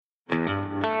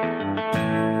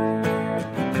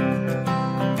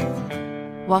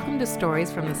Welcome to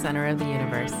Stories from the Center of the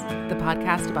Universe, the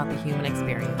podcast about the human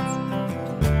experience.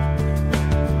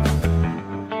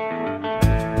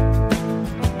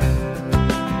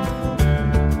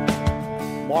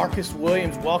 Marcus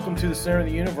Williams, welcome to the Center of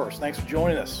the Universe. Thanks for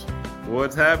joining us.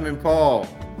 What's happening, Paul?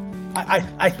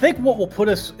 I think what will put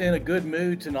us in a good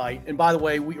mood tonight, and by the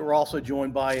way, we were also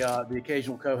joined by the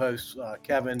occasional co-hosts,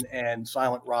 Kevin, and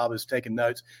Silent Rob is taking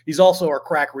notes. He's also our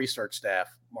crack research staff,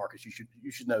 Marcus.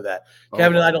 You should know that. Oh,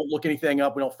 Kevin and I don't look anything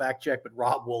up. We don't fact check, but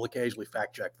Rob will occasionally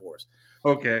fact check for us.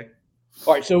 Okay.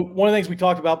 All right. So one of the things we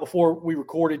talked about before we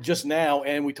recorded just now,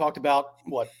 and we talked about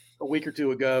a week or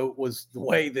two ago, was the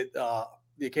way that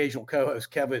the occasional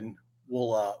co-host Kevin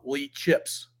will eat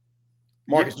chips.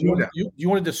 Marcus, do you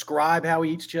want to describe how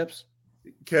he eats chips?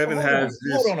 Kevin has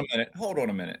this. Hold on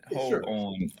a minute.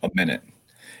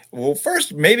 Well,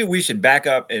 first, maybe we should back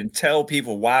up and tell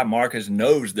people why Marcus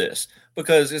knows this,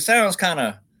 because it sounds kind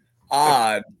of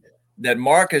odd that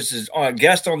Marcus is a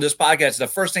guest on this podcast. The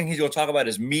first thing he's going to talk about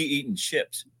is me eating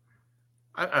chips.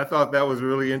 I thought that was a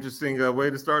really interesting way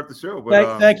to start the show.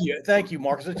 But thank you,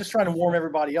 Marcus. I'm just trying to warm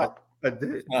everybody up. I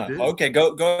did. Okay,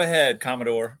 go ahead,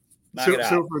 Commodore. So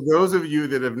for those of you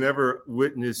that have never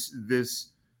witnessed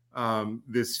this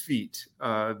feat,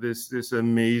 this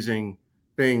amazing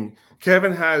thing,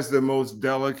 Kevin has the most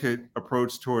delicate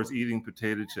approach towards eating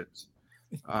potato chips.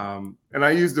 And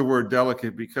I use the word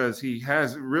delicate because he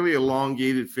has really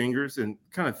elongated fingers and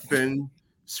kind of thin,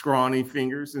 scrawny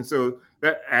fingers. And so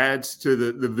that adds to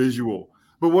the visual.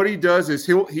 But what he does is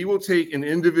he will take an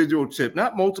individual chip,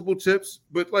 not multiple chips,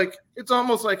 but it's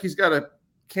almost like he's got a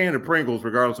can of Pringles,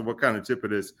 regardless of what kind of chip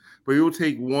it is. But he will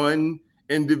take one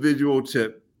individual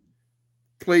chip,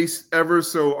 place ever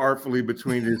so artfully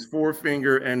between his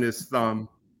forefinger and his thumb,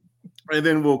 and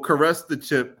then will caress the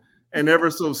chip and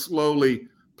ever so slowly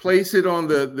place it on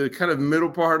the kind of middle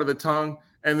part of the tongue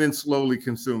and then slowly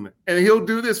consume it. And he'll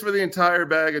do this for the entire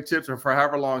bag of chips or for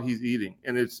however long he's eating.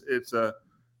 And it's a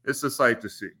sight to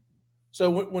see.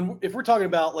 So if we're talking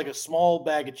about like a small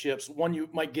bag of chips, one you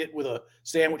might get with a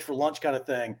sandwich for lunch kind of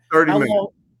thing, 30 minutes. Long?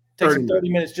 It takes him 30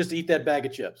 minutes just to eat that bag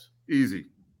of chips. Easy.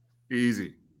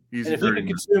 And if he could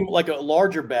consume like a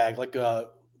larger bag, like a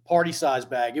party size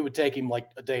bag, it would take him like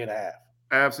a day and a half.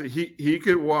 Absolutely. He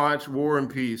could watch War and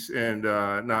Peace and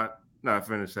not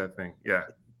finish that thing. Yeah,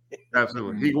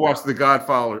 absolutely. He could watch the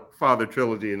Godfather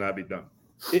trilogy and not be done.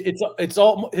 It's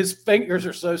all, his fingers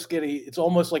are so skinny. It's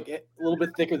almost like a little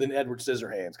bit thicker than Edward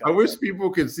Scissorhands. I wish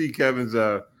people could see Kevin's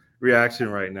reaction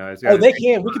right now. They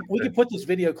can. We can put this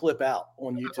video clip out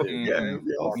on YouTube.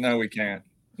 Awesome. No, we can't.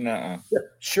 No.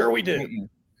 Sure we do.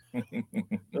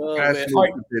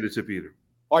 Potato chip eater.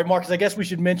 All right, Marcus, I guess we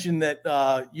should mention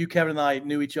that you, Kevin, and I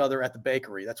knew each other at the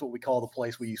bakery. That's what we call the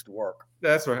place we used to work.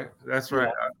 That's right.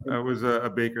 I was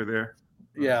a baker there.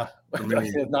 Yeah.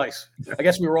 Nice. I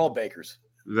guess we were all bakers.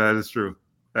 That is true.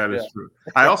 That is true.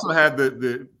 I also had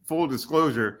the full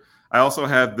disclosure. I also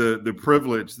had the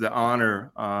privilege, the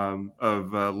honor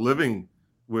of living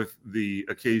with the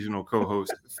occasional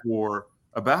co-host for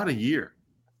about a year.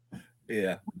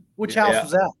 Yeah. Which house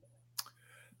was that?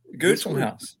 Gooseland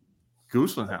House.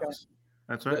 Gooseland House.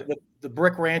 That's right. The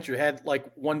brick rancher had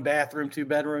like one bathroom, 2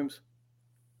 bedrooms.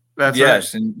 That's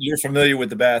yes, right. And you're familiar with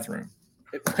the bathroom.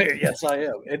 Yes, I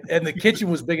am. And the kitchen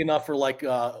was big enough for like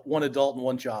one adult and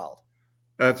one child.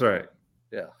 That's right.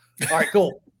 Yeah. All right,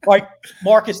 cool. All right,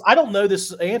 Marcus, I don't know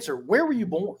this answer. Where were you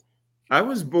born? I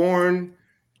was born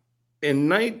in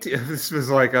This was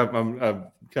like I'm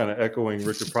kind of echoing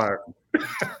Richard Pryor.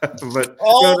 But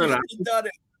no. You done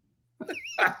it.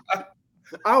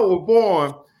 I was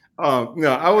born.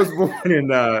 I was born in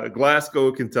Glasgow,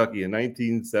 Kentucky in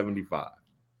 1975.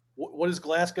 What is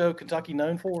Glasgow, Kentucky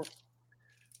known for?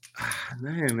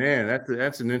 Man,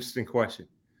 that's an interesting question.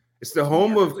 It's the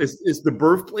home of it's the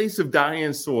birthplace of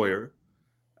Diane Sawyer.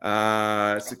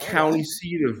 It's the county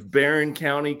seat of Barron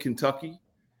County, Kentucky.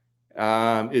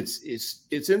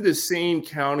 It's in the same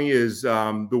county as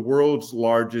the world's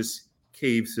largest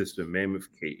cave system, Mammoth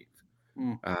Cave.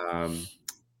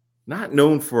 Not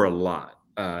known for a lot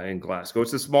in Glasgow.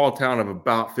 It's a small town of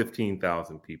about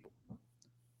 15,000 people.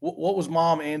 What was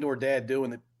mom and or dad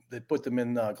doing that put them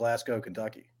in Glasgow,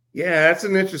 Kentucky? Yeah, that's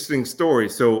an interesting story.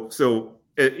 So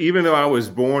even though I was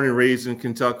born and raised in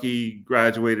Kentucky,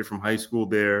 graduated from high school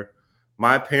there,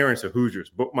 my parents are Hoosiers.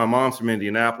 But my mom's from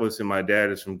Indianapolis and my dad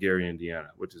is from Gary, Indiana,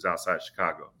 which is outside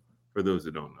Chicago, for those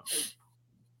that don't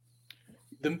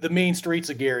know. The mean streets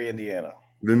of Gary, Indiana.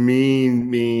 The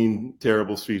mean,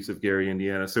 terrible streets of Gary,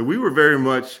 Indiana. So we were very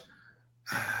much,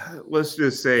 let's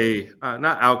just say,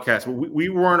 not outcasts, but we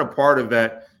weren't a part of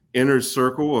that inner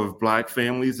circle of Black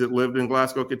families that lived in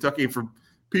Glasgow, Kentucky. For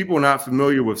people not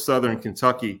familiar with Southern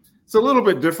Kentucky, it's a little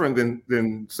bit different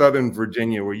than Southern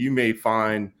Virginia, where you may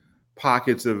find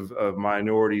pockets of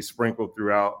minorities sprinkled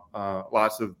throughout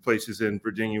lots of places in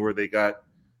Virginia where they got,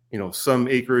 some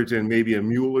acreage and maybe a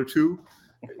mule or two.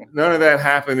 None of that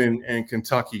happened in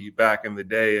Kentucky back in the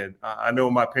day. And I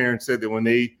know my parents said that when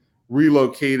they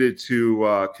relocated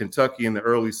to Kentucky in the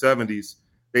early 70s,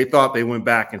 they thought they went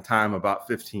back in time about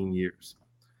 15 years.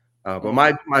 But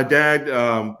my dad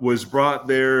was brought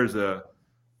there as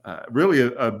really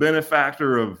a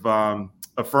benefactor of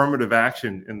affirmative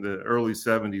action in the early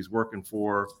 70s, working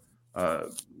for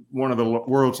one of the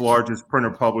world's largest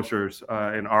printer publishers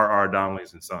in R.R.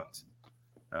 Donnelley's and Sons.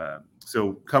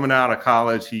 So coming out of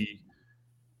college, he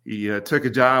took a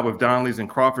job with Donnelley's in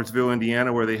Crawfordsville,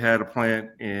 Indiana, where they had a plant,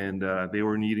 and they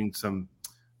were needing some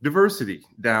diversity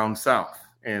down south.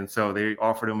 And so they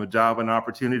offered him a job and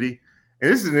opportunity.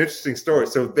 And this is an interesting story.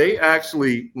 So they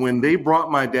actually, when they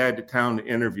brought my dad to town to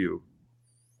interview,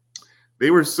 they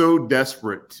were so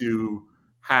desperate to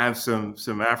have some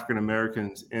African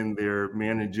Americans in their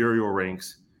managerial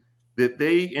ranks that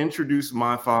they introduced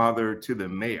my father to the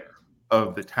mayor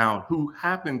of the town, who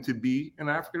happened to be an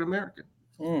African American,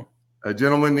 a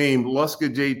gentleman named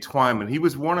Luska J. Twyman. He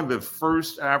was one of the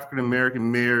first African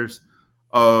American mayors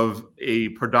of a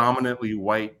predominantly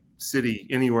white city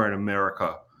anywhere in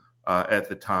America at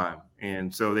the time.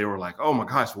 And so they were like, "Oh my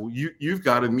gosh, well, you've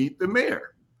got to meet the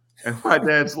mayor." And my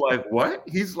dad's like, "What?"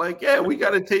 He's like, "Yeah, we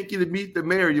got to take you to meet the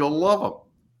mayor. You'll love him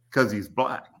because he's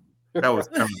black." That was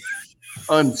kind of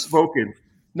unspoken.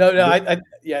 No,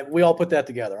 yeah, we all put that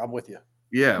together. I'm with you.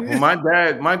 Yeah, well,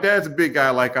 my dad's a big guy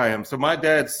like I am. So my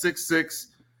dad's 6'6".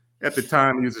 At the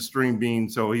time, he was a string bean,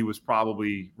 so he was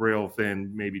probably rail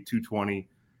thin, maybe 220.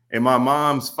 And my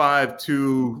mom's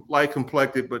 5'2", light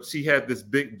complected, but she had this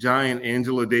big, giant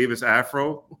Angela Davis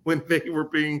afro when they were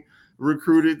being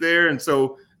recruited there. And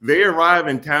so they arrive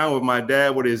in town with my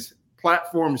dad with his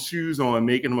platform shoes on,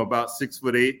 making him about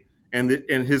 6'8", and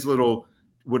his little,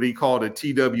 what he called a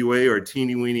TWA or a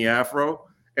teeny weeny afro.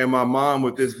 And my mom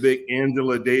with this big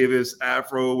Angela Davis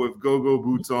afro with go-go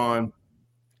boots on.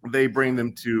 They bring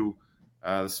them to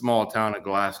the small town of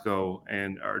Glasgow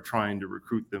and are trying to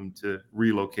recruit them to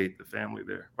relocate the family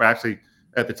there. Well, actually,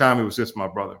 at the time, it was just my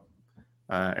brother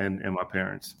and my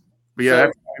parents. But yeah,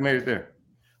 I made it there.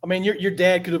 I mean, your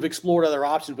dad could have explored other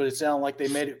options, but it sounded like they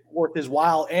made it worth his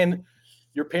while. And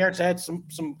your parents had some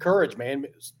courage, man.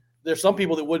 There's some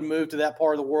people that wouldn't move to that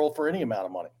part of the world for any amount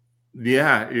of money.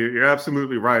 Yeah, you're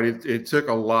absolutely right. It took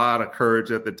a lot of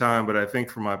courage at the time, but I think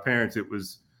for my parents, it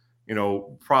was,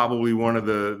 probably one of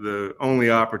the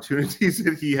only opportunities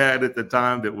that he had at the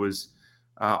time that was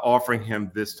offering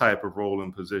him this type of role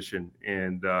and position.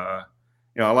 And, a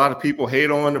lot of people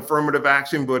hate on affirmative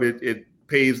action, but it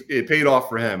paid off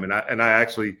for him. And I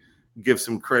actually give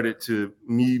some credit to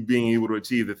me being able to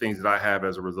achieve the things that I have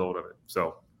as a result of it.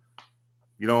 So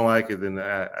you don't like it, then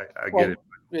I get it.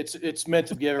 It's meant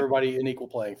to give everybody an equal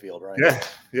playing field, right?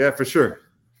 Yeah, for sure.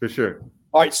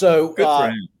 All right, so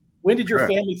when did your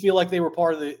family feel like they were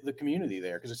part of the community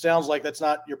there? Because it sounds like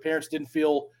your parents didn't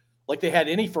feel like they had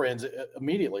any friends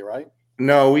immediate, right?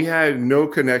 No, we had no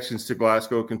connections to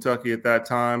Glasgow, Kentucky at that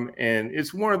time. And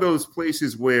it's one of those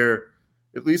places where,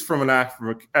 at least from an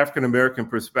African-American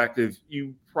perspective,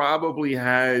 you probably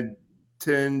had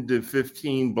 10 to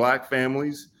 15 Black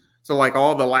families. So like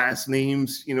all the last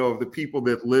names, of the people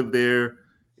that lived there,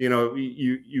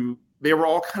 they were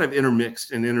all kind of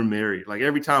intermixed and intermarried. Like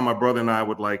every time my brother and I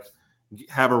would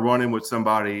have a run-in with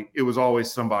somebody, it was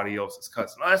always somebody else's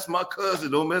cousin. "Oh, that's my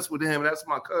cousin. Don't mess with him. That's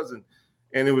my cousin."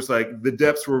 And it was like the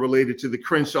Depps were related to the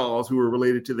Crenshaws, who were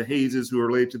related to the Hayeses, who were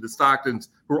related to the Stocktons,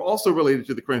 who were also related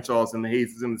to the Crenshaws and the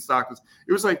Hayeses and the Stocktons.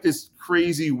 It was like this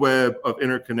crazy web of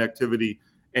interconnectivity.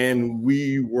 And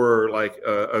we were like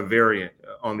a variant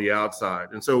on the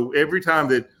outside. And so every time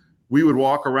that we would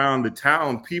walk around the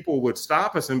town, people would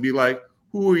stop us and be like,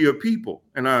 "Who are your people?"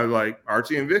 And I was like,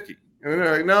 "Archie and Vicky." And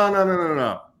they're like,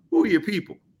 No. "Who are your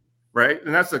people?" Right?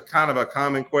 And that's a kind of a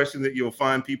common question that you'll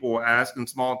find people will ask in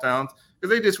small towns,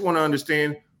 because they just want to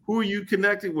understand, who are you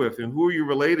connected with and who are you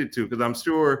related to? Because I'm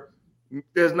sure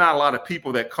there's not a lot of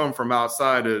people that come from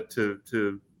outside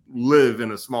to live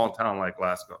in a small town like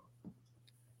Glasgow.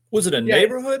 Was it a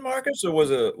neighborhood, Marcus, or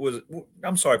was it?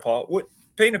 I'm sorry, Paul.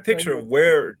 Paint a picture of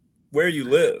where you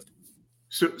lived.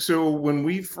 So when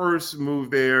we first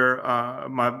moved there,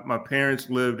 my parents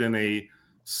lived in a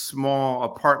small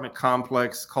apartment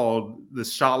complex called the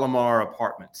Shalimar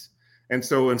Apartments. And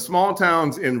so in small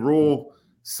towns in rural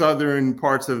southern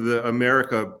parts of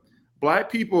America,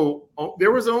 Black people,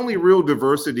 there was only real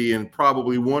diversity in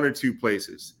probably one or two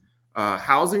places.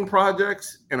 housing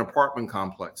projects and apartment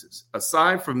complexes.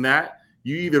 Aside from that,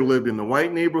 you either lived in the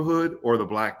white neighborhood or the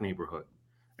black neighborhood.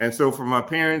 And so for my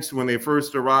parents, when they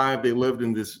first arrived, they lived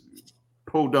in this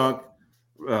podunk,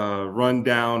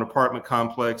 run-down apartment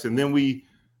complex. And then we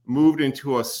moved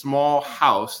into a small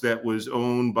house that was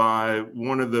owned by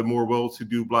one of the more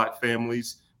well-to-do black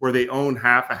families, where they owned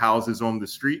half the houses on the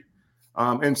street.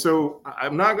 And so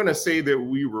I'm not going to say that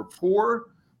we were poor,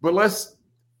 but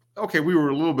we were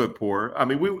a little bit poor. I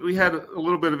mean, we had a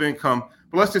little bit of income,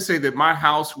 but let's just say that my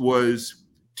house was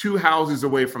 2 houses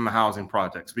away from the housing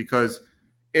projects, because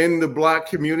in the black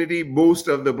community, most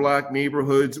of the black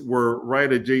neighborhoods were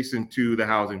right adjacent to the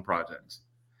housing projects.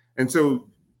 And so,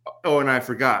 and I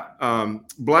forgot,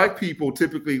 black people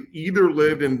typically either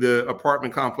lived in the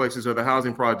apartment complexes or the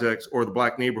housing projects or the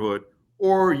black neighborhood,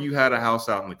 or you had a house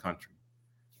out in the country.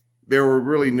 There were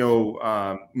really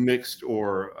no mixed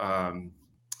or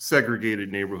segregated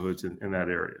neighborhoods in that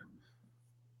area.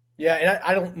 Yeah,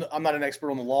 and I'm not an expert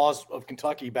on the laws of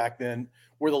Kentucky back then.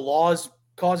 Were the laws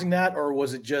causing that, or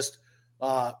was it just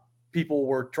people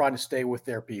were trying to stay with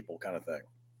their people kind of thing?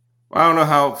 I don't know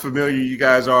how familiar you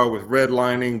guys are with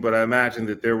redlining, but I imagine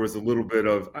that there was a little bit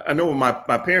of, I know my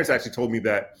parents actually told me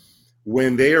that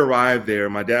when they arrived there,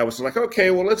 my dad was like,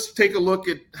 okay, well, let's take a look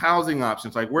at housing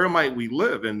options. Like, where might we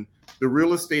live? And the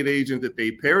real estate agent that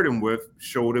they paired him with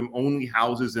showed him only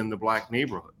houses in the black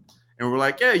neighborhood. And we're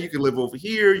like, yeah, you can live over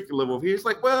here. You can live over here. It's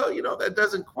like, well, that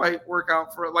doesn't quite work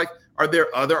out for, like, are there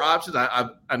other options?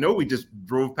 I know we just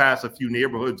drove past a few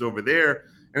neighborhoods over there,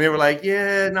 and they were like,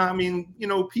 yeah, no, I mean,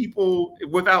 people,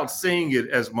 without saying it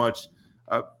as much,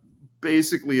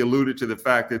 basically alluded to the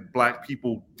fact that black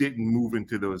people didn't move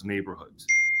into those neighborhoods.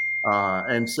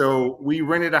 And so we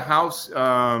rented a house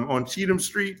on Cheatham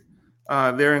Street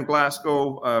there in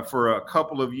Glasgow for a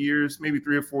couple of years, maybe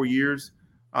 3 or 4 years.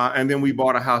 And then we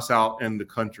bought a house out in the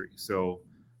country. So,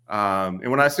 and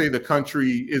when I say the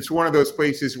country, it's one of those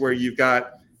places where you've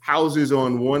got houses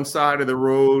on one side of the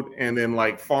road and then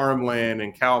like farmland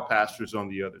and cow pastures on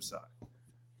the other side.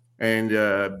 And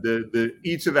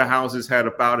each of the houses had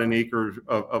about an acre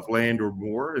of land or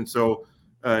more. And so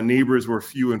neighbors were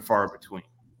few and far between.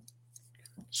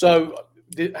 So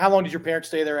how long did your parents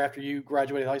stay there after you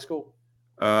graduated high school?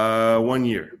 1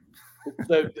 year.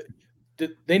 So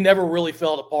they never really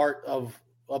felt a part of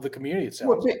the community itself.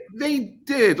 Well, they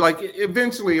did. Like,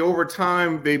 eventually, over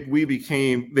time,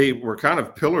 they were kind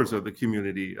of pillars of the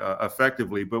community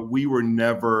effectively, but we were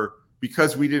never,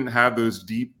 because we didn't have those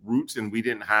deep roots and we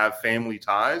didn't have family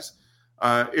ties,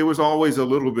 it was always a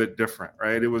little bit different,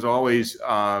 right? It was always,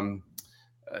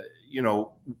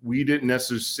 we didn't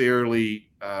necessarily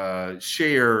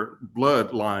share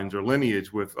bloodlines or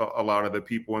lineage with a lot of the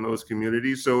people in those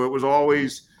communities. So it was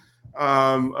always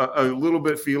a little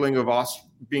bit feeling of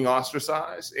being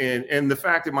ostracized. And the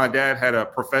fact that my dad had a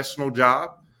professional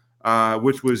job,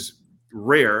 which was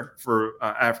rare for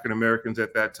African Americans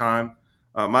at that time.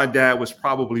 My dad was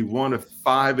probably one of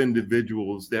 5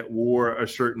 individuals that wore a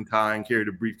shirt and tie and carried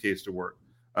a briefcase to work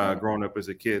growing up as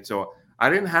a kid. So I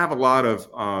didn't have a lot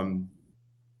of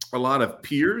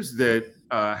peers that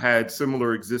had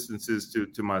similar existences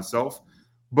to myself.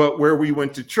 But where we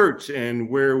went to church and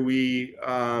where we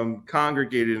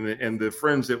congregated and the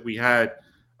friends that we had,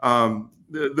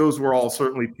 those were all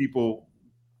certainly people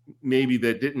maybe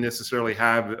that didn't necessarily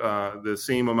have the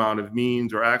same amount of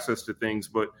means or access to things,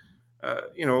 but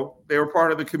they were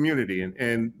part of the community,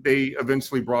 and they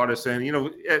eventually brought us in.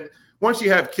 Once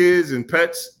you have kids and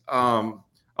pets, a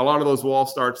lot of those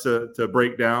walls start to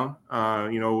break down.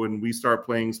 When we start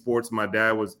playing sports, my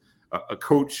dad was a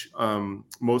coach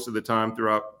most of the time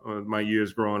throughout my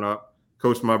years growing up.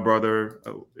 Coached my brother,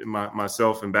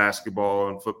 myself in basketball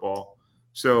and football.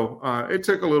 So it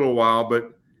took a little while,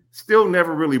 but still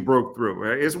never really broke through.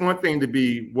 Right? It's one thing to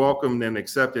be welcomed and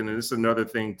accepted, and it's another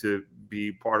thing to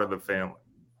be part of the family.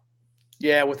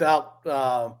 Yeah, without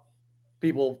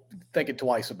people thinking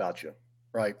twice about you,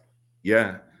 right?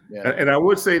 Yeah. And I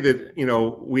would say that,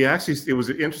 it was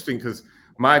interesting because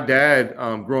my dad,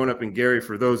 growing up in Gary,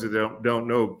 for those that don't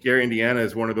know, Gary, Indiana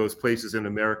is one of those places in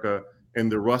America in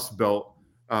the Rust Belt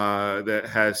that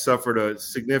has suffered a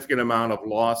significant amount of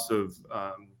loss of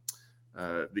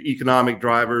the economic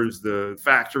drivers, the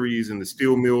factories and the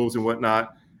steel mills and whatnot.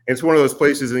 And it's one of those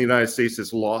places in the United States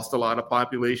that's lost a lot of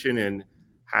population and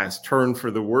has turned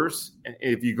for the worse. And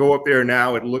if you go up there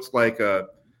now, it looks like a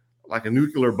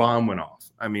nuclear bomb went off.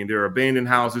 I mean, there are abandoned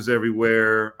houses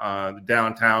everywhere. The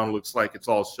downtown looks like it's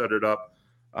all shuttered up.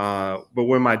 But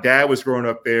when my dad was growing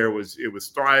up there, it was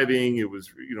thriving. It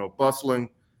was, bustling.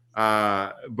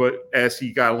 But as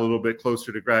he got a little bit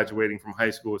closer to graduating from high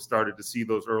school, it started to see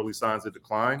those early signs of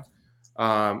decline.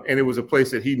 And it was a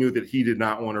place that he knew that he did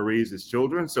not want to raise his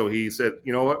children. So he said,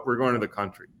 you know what, we're going to the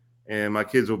country and my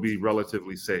kids will be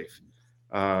relatively safe.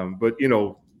 But,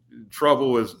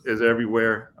 trouble is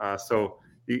everywhere.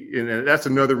 And that's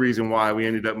another reason why we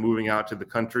ended up moving out to the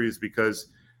country, is because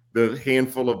the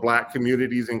handful of Black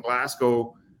communities in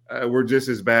Glasgow were just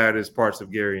as bad as parts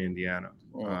of Gary, Indiana.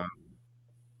 But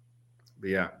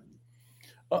yeah.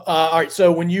 All right.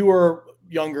 So when you were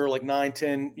younger, like 9,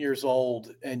 10 years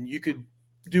old, and you could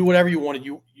do whatever you wanted,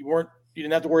 you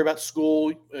didn't have to worry about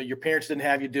school. Your parents didn't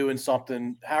have you doing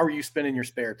something. How are you spending your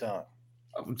spare time?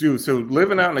 Dude, so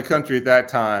living out in the country at that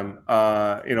time,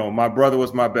 my brother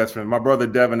was my best friend. My brother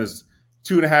Devin is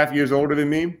 2.5 years older than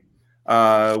me.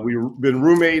 We've been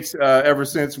roommates ever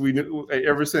since we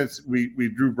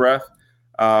drew breath.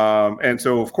 And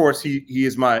so, of course, he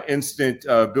is my instant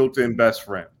built-in best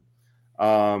friend.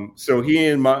 So he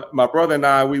and my brother and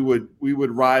I, we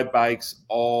would ride bikes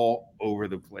all over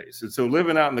the place. And so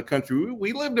living out in the country,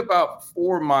 we lived about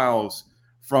 4 miles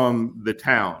from the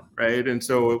town, right? And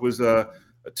so it was a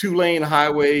 2-lane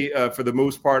highway for the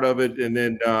most part of it, and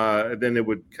then it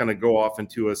would kind of go off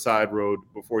into a side road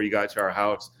before you got to our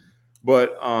house.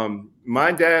 But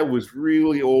my dad was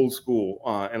really old school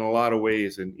in a lot of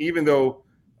ways, and even though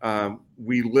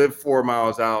we lived 4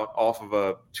 miles out off of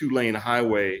a 2-lane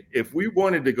highway, if we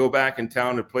wanted to go back in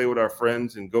town to play with our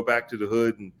friends and go back to the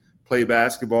hood and play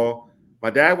basketball,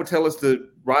 my dad would tell us to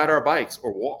ride our bikes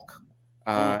or walk.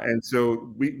 And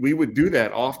so we would do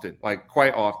that often, like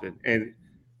quite often. And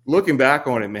looking back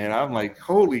on it, man, I'm like,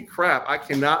 holy crap, I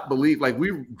cannot believe, like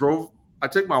I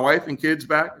took my wife and kids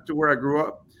back to where I grew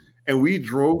up, and we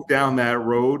drove down that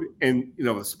road, and,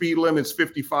 the speed limit's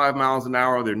 55 miles an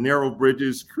hour. There are narrow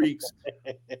bridges, creeks,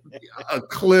 a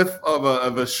cliff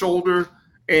of a shoulder.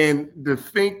 And to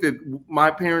think that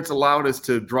my parents allowed us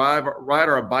to ride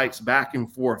our bikes back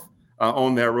and forth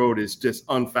on that road is just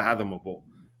unfathomable.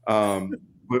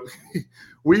 But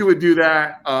we would do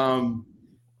that.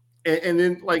 And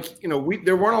then,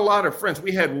 there weren't a lot of friends.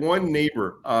 We had one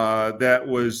neighbor that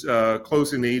was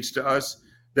close in age to us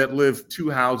that lived 2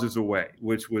 houses away,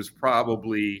 which was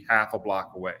probably half a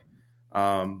block away.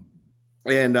 And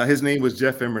his name was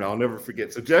Jeff Emmert. I'll never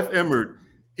forget. So Jeff Emmert,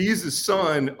 he's the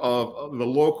son of the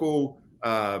local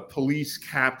police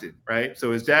captain, right?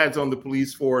 So his dad's on the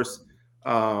police force.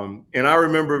 And I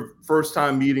remember first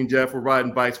time meeting Jeff, we're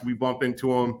riding bikes, we bump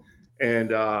into him, and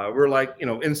we're like,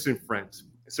 instant friends.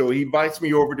 So he invites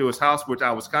me over to his house, which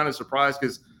I was kind of surprised,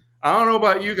 because I don't know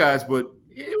about you guys, but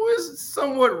it was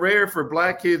somewhat rare for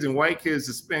Black kids and white kids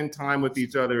to spend time with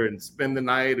each other and spend the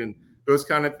night and those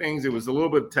kind of things. It was a little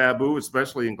bit taboo,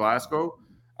 especially in Glasgow.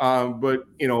 But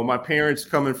my parents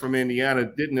coming from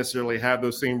Indiana didn't necessarily have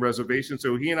those same reservations.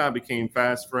 So he and I became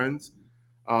fast friends.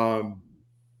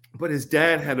 But his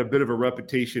dad had a bit of a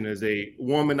reputation as a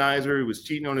womanizer. He was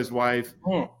cheating on his wife.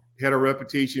 He had a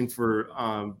reputation for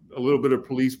a little bit of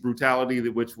police brutality,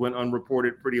 which went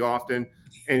unreported pretty often.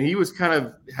 And he was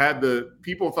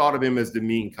people thought of him as the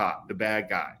mean cop, the bad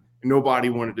guy. And nobody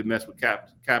wanted to mess with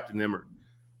Captain Emmert.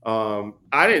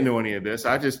 I didn't know any of this.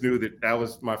 I just knew that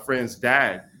was my friend's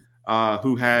dad,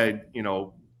 who had,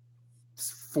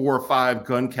 4 or 5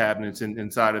 gun cabinets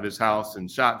inside of his house, and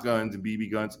shotguns and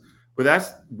BB guns. But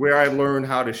that's where I learned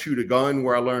how to shoot a gun,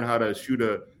 where I learned how to shoot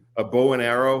a bow and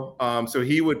arrow. So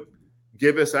he would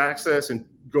give us access and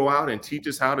go out and teach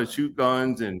us how to shoot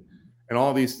guns and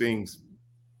all these things.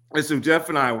 And so Jeff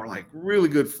and I were like really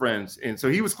good friends. And so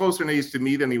he was closer in age to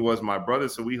me than he was my brother.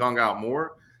 So we hung out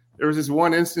more. There was this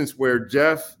one instance where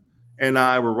Jeff and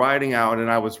I were riding out,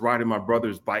 and I was riding my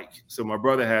brother's bike. So my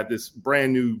brother had this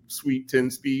brand new sweet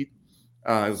 10-speed. It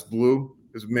was blue.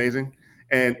 It was amazing.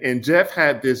 And Jeff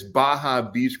had this Baja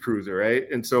Beach Cruiser, right?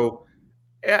 And so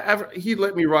he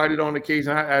let me ride it on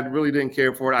occasion. I really didn't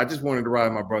care for it. I just wanted to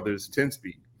ride my brother's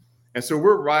 10-speed. And so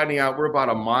we're riding out. We're about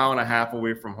 1.5 miles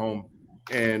away from home.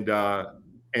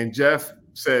 And Jeff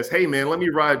says, "Hey, man, let me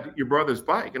ride your brother's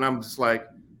bike." And I'm just like,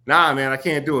 "Nah, man, I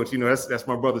can't do it. That's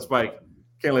my brother's bike.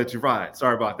 Can't let you ride.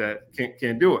 Sorry about that.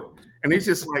 Can't do it." And he's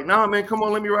just like, "Nah, man, come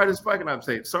on, let me ride his bike." And I'm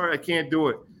saying, "Sorry, I can't do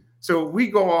it." So we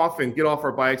go off and get off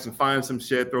our bikes and find some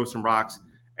shed, throw some rocks.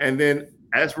 And then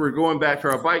as we're going back to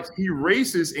our bikes, he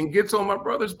races and gets on my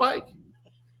brother's bike.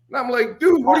 And I'm like,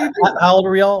 "Dude, what are you doing?" How old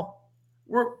are y'all?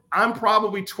 I'm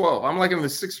probably 12. I'm like in the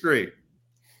 6th grade.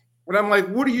 And I'm like,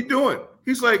 "What are you doing?"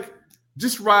 He's like,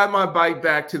 "Just ride my bike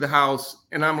back to the house."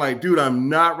 And I'm like, "Dude, I'm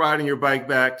not riding your bike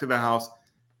back to the house.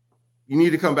 You need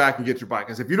to come back and get your bike.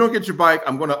 Because if you don't get your bike,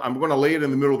 I'm gonna lay it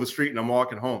in the middle of the street and I'm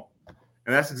walking home."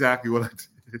 And that's exactly what I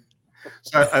did.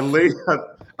 So I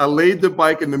laid the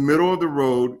bike in the middle of the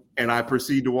road, and I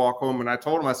proceeded to walk home. And I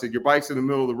told him, I said, your bike's in the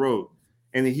middle of the road.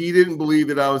 And he didn't believe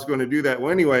that I was going to do that.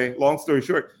 Well, anyway, long story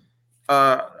short,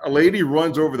 a lady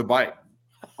runs over the bike.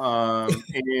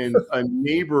 And a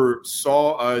neighbor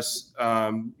saw us,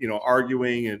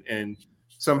 arguing and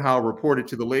somehow reported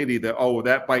to the lady that, oh,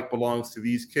 that bike belongs to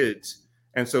these kids.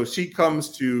 And so she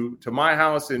comes to my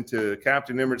house and to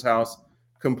Captain Emmert's house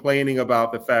complaining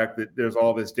about the fact that there's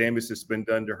all this damage that's been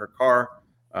done to her car.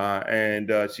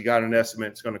 And she got an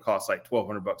estimate. It's going to cost like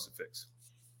 $1,200 to fix.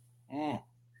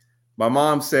 My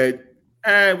mom said,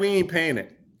 we ain't paying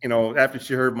it, after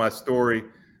she heard my story.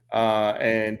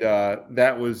 And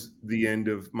that was the end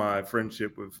of my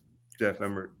friendship with Jeff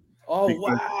Emmert. Oh,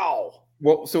 wow.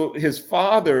 Well, so his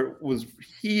father was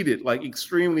heated, like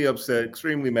extremely upset,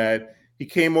 extremely mad. He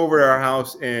came over to our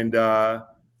house, and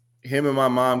him and my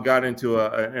mom got into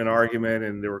an argument,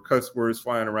 and there were cuss words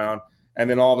flying around. And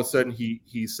then all of a sudden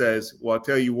he says, well, I'll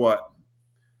tell you what,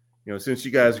 since you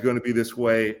guys are going to be this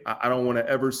way, I don't want to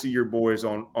ever see your boys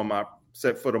on my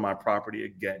set foot on my property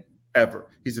again, ever.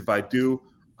 He said, if I do,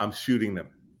 I'm shooting them.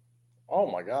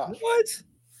 Oh my gosh. What?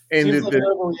 And seems like an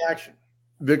overreaction.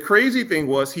 The crazy thing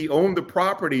was he owned the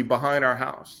property behind our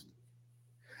house.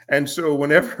 And so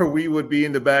whenever we would be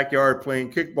in the backyard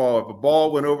playing kickball, if a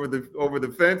ball went over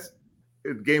the fence,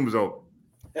 the game was over.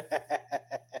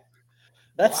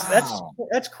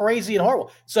 That's crazy and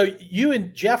horrible. So you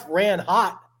and Jeff ran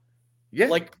hot. Yeah.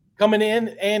 Like coming in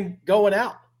and going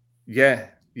out. Yeah.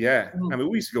 I mean,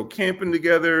 we used to go camping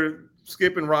together,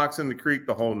 skipping rocks in the creek,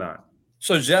 the whole nine.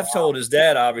 So Jeff told his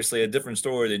dad, obviously, a different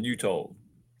story than you told.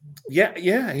 Yeah.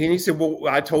 And he said, well,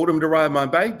 I told him to ride my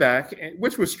bike back,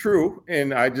 which was true.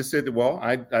 And I just said, well,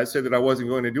 I said that I wasn't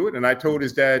going to do it. And I told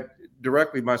his dad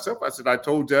directly myself. I said, I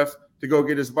told Jeff to go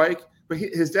get his bike. But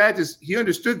his dad he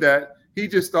understood that. He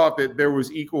just thought that there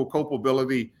was equal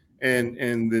culpability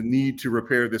and the need to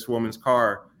repair this woman's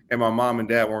car. And my mom and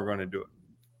dad weren't going to do it.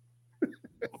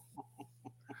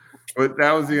 But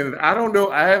that was the end of it. I don't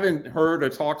know. I haven't heard or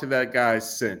talked to that guy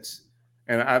since.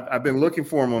 And I've been looking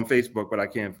for him on Facebook, but I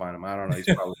can't find him. I don't know. He's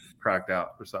probably cracked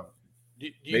out or something.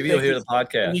 Maybe he'll hear the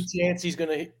podcast. Any chance he's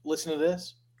going to listen to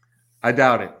this? I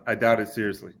doubt it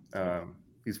seriously.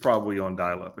 He's probably on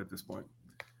dial-up at this point.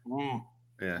 Yeah,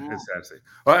 it's sad to say.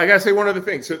 Well, I got to say one other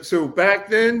thing. So back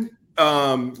then,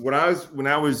 when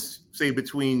I was say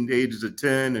between the ages of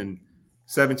 10 and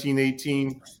 17,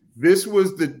 18, this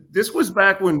was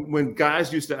back when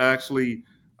guys used to actually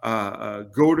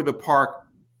go to the park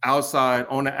outside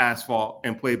on the asphalt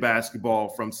and play basketball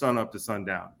from sun up to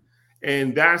sundown.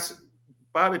 And that's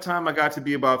by the time I got to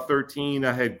be about 13,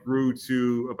 I had grew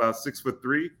to about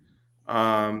 6'3".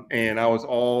 And I was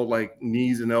all like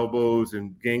knees and elbows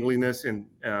and gangliness and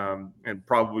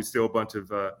probably still a bunch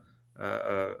of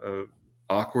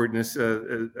awkwardness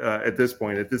at this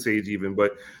point, at this age even.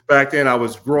 But back then I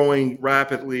was growing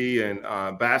rapidly, and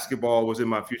basketball was in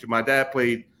my future. My dad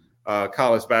played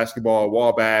college basketball at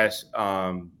Wabash,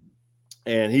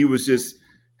 and he was just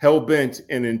hell-bent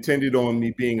and intended on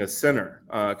me being a center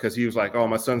because he was like, oh,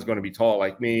 my son's going to be tall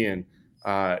like me. And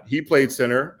he played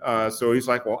center. So he's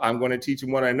like, well, I'm going to teach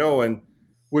him what I know, and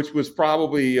which was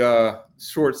probably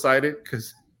short-sighted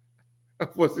because I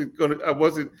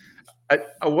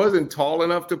wasn't tall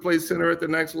enough to play center at the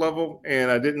next level,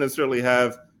 and I didn't necessarily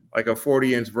have like a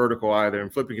 40-inch vertical either.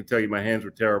 And Flippy can tell you my hands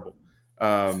were terrible.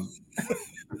 So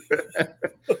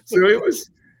it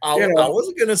was. I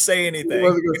wasn't going to say anything.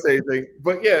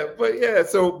 But yeah.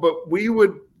 But we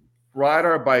would ride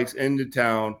our bikes into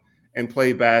town and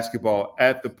play basketball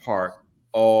at the park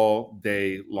all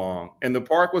day long. And the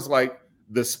park was like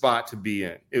the spot to be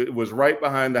in. It was right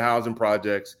behind the housing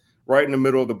projects, right in the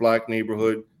middle of the black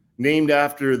neighborhood, named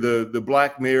after the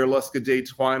black mayor, Luska J.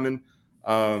 Twyman.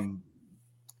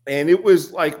 And it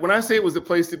was like, when I say it was a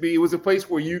place to be, it was a place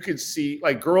where you could see,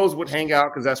 like, girls would hang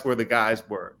out because that's where the guys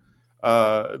were.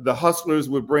 The hustlers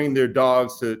would bring their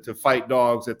dogs to fight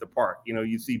dogs at the park.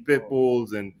 You see pit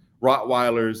bulls and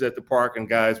Rottweilers at the park, and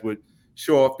guys would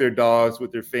show off their dogs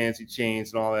with their fancy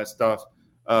chains and all that stuff.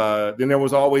 Then there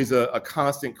was always a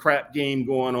constant crap game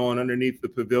going on underneath the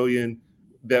pavilion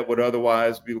that would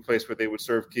otherwise be the place where they would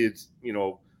serve kids,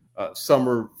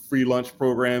 summer free lunch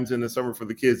programs in the summer for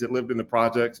the kids that lived in the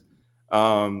projects.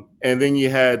 And then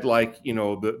you had like,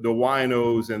 the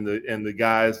winos and the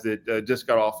guys that just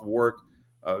got off of work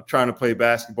trying to play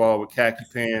basketball with khaki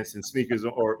pants and sneakers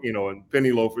and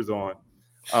penny loafers on.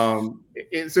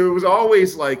 And so it was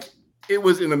always like, it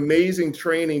was an amazing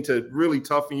training to really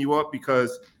toughen you up,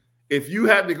 because if you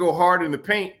had to go hard in the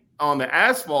paint on the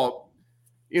asphalt,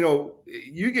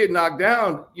 you get knocked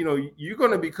down, you're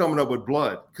going to be coming up with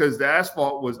blood because the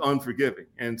asphalt was unforgiving.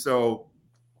 And so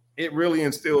it really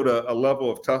instilled a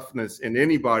level of toughness in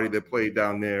anybody that played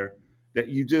down there that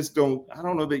you just I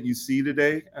don't know that you see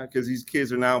today, because these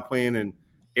kids are now playing in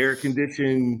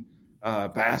air-conditioned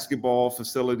basketball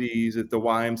facilities at the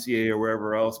YMCA or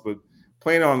wherever else. But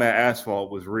playing on that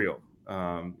asphalt was real.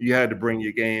 You had to bring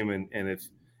your game. And if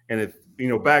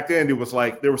back then it was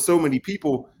like there were so many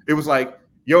people, it was like,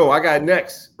 yo, I got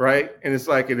next, right? And it's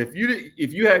like, and if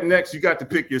you had next, you got to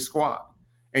pick your squad.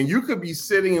 And you could be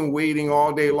sitting and waiting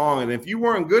all day long. And if you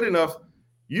weren't good enough,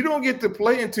 you don't get to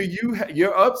play until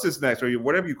your ups is next, or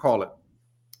whatever you call it.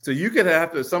 So you could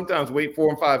have to sometimes wait 4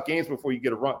 and 5 games before you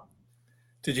get a run.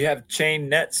 Did you have chain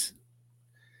nets?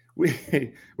 We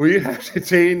have to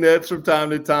chain nets from time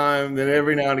to time. Then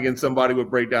every now and again, somebody would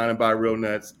break down and buy real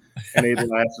nets. And they'd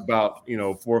last about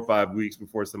 4 or 5 weeks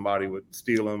before somebody would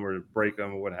steal them or break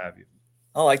them or what have you.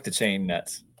 I like the chain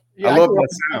nets. Yeah, I love that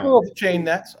sound. I grew up with chain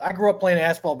nets. I grew up playing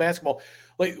asphalt basketball.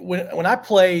 Like when I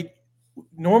played,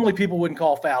 normally people wouldn't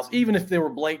call fouls, even if they were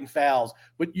blatant fouls.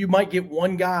 But you might get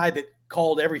one guy that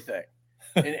called everything,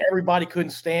 and everybody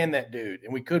couldn't stand that dude,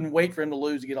 and we couldn't wait for him to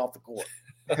lose to get off the court.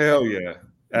 Hell yeah,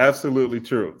 absolutely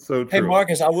true. So true. Hey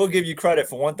Marcus, I will give you credit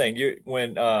for one thing.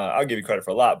 I'll give you credit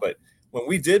for a lot, but when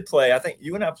we did play, I think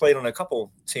you and I played on a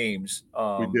couple teams.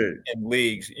 We did in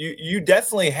leagues. You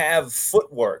definitely have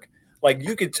footwork. Like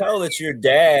you could tell that your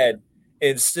dad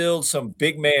instilled some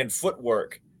big man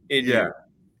footwork in you.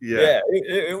 Yeah.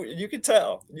 You could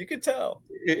tell.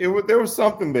 There was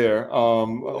something there.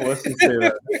 Let's just say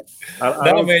that.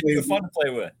 That made you fun to play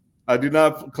with. I do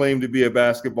not claim to be a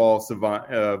basketball savant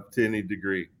to any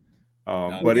degree,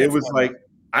 but it was like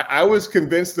I was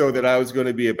convinced though that I was going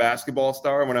to be a basketball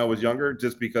star when I was younger,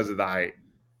 just because of the height,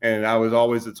 and I was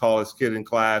always the tallest kid in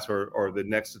class, or the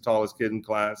next to tallest kid in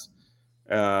class.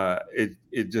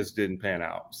 It just didn't pan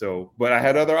out. So, but I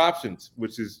had other options,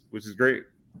 which is great.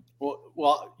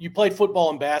 Well, you played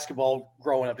football and basketball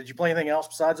growing up. Did you play anything else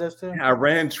besides those two? I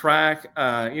ran track.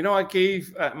 I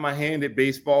gave my hand at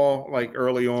baseball like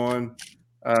early on.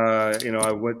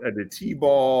 I went at the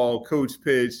T-ball, coach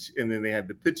pitched, and then they had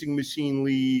the pitching machine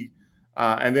league.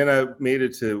 And then I made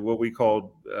it to what we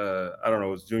called, I don't know,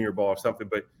 it was junior ball or something,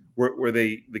 but where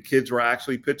the kids were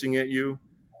actually pitching at you.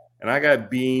 And I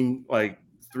got beamed like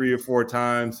 3 or 4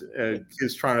 times,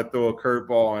 kids trying to throw a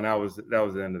curveball, and that was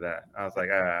the end of that. I was like,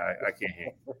 I can't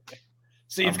handle it.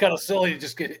 See, it's kind of silly to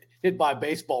just get hit by a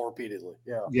baseball repeatedly.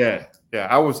 Yeah.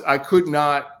 I could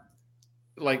not,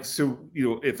 like, so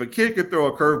if a kid could throw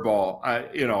a curveball,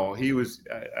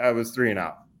 I was 3 and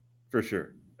out for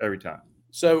sure every time.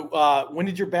 So when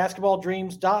did your basketball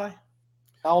dreams die?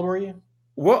 How old were you?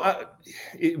 Well,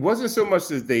 it wasn't so much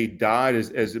that they died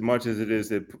as much as it is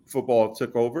that football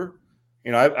took over.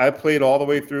 I played all the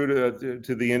way through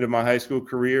to the end of my high school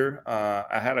career.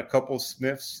 I had a couple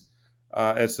sniffs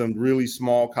at some really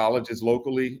small colleges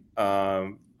locally.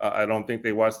 I don't think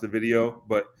they watched the video,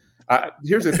 but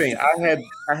here's the thing: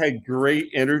 I had great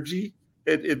energy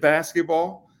at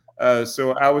basketball.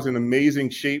 So I was in amazing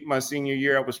shape my senior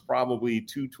year. I was probably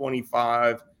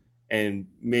 225 and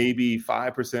maybe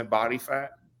 5% body fat,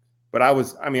 but I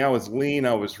was lean.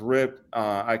 I was ripped.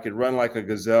 I could run like a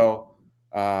gazelle.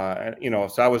 So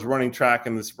I was running track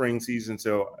in the spring season.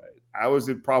 So I was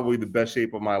in probably the best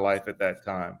shape of my life at that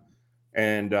time.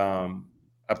 And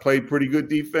I played pretty good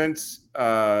defense.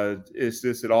 It's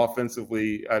just that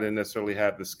offensively, I didn't necessarily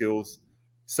have the skills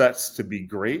sets to be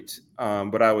great,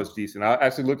 but I was decent. I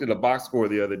actually looked at a box score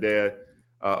the other day.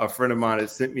 A friend of mine had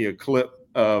sent me a clip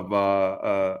of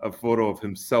a photo of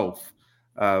himself,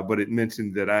 but it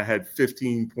mentioned that I had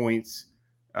 15 points,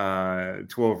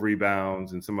 12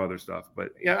 rebounds, and some other stuff.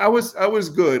 But yeah, I was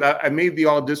good. I made the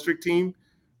all-district team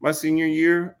my senior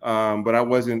year, but I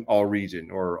wasn't all-region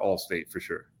or all-state for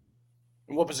sure.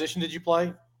 And what position did you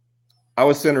play? I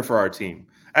was center for our team.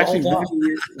 Actually,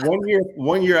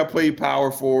 one year I played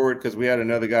power forward because we had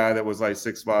another guy that was like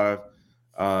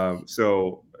 6'5".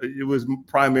 So it was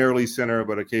primarily center,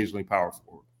 but occasionally power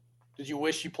forward. Did you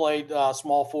wish you played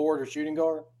small forward or shooting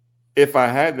guard? If I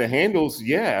had the handles,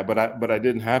 yeah, but I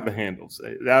didn't have the handles.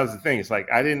 That was the thing. It's like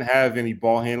I didn't have any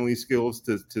ball handling skills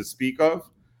to speak of,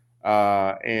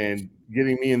 and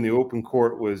getting me in the open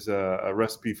court was a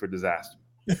recipe for disaster.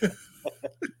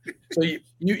 So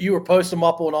you were post them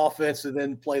up on offense and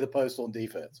then play the post on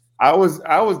defense. I was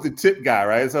the tip guy,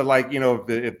 right? So like,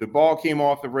 if the ball came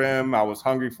off the rim, I was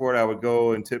hungry for it. I would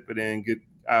go and tip it in.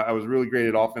 I was really great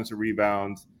at offensive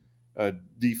rebounds,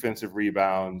 defensive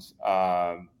rebounds,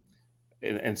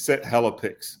 and set hella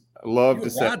picks. I love to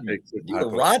set picks. You were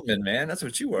Rodman, man. That's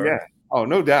what you were. Yeah, Oh,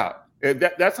 no doubt.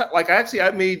 That's like actually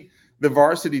I made the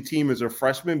varsity team as a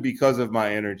freshman because of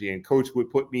my energy, and coach would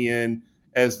put me in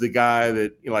as the guy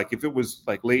that, you know, like if it was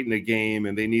like late in the game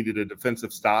and they needed a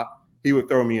defensive stop, he would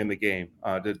throw me in the game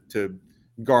to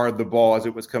guard the ball as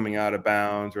it was coming out of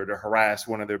bounds or to harass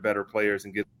one of their better players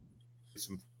and get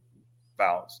some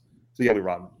fouls. So yeah,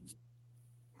 Rodman.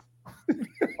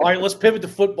 All right, let's pivot to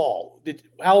football.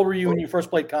 How old were you when you first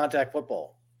played contact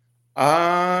football?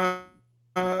 I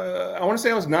want to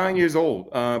say I was 9 years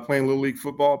old, playing Little League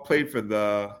football. Played for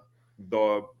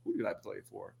who did I play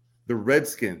for? The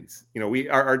Redskins. You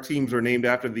know, our teams are named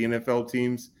after the NFL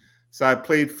teams. So I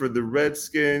played for the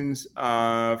Redskins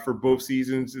for both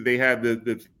seasons. They had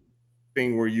the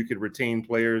thing where you could retain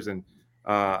players, and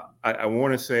I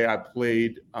want to say I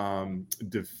played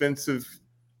defensive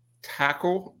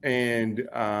tackle and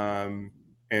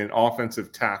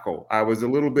offensive tackle. I was a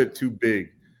little bit too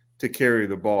big to carry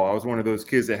the ball. I was one of those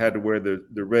kids that had to wear the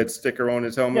red sticker on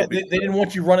his helmet. Yeah, they didn't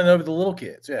want you running over the little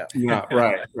kids. Yeah.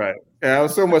 Right. And I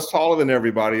was so much taller than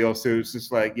everybody else. So it was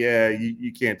just like, yeah,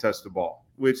 you can't touch the ball,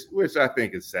 which I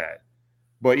think is sad.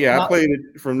 But yeah, I played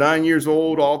it from 9 years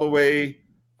old all the way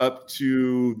up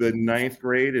to the 9th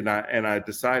grade. And I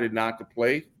decided not to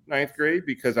play 9th grade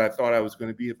because I thought I was going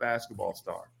to be a basketball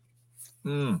star.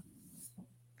 You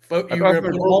were going to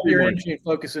put all your energy and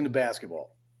focus into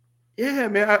basketball. Yeah,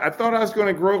 man. I thought I was going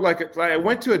to grow I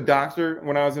went to a doctor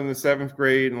when I was in the 7th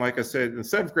grade. And like I said, in the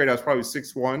 7th grade, I was probably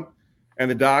 6'1". And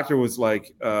the doctor was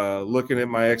like looking at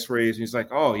my x-rays. And he's like,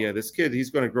 oh, yeah, this kid, he's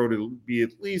going to grow to be at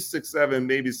least 6'7",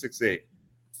 maybe 6'8".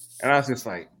 And I was just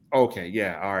like, okay,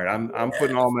 yeah, all right. I'm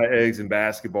putting all my eggs in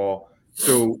basketball.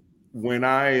 So when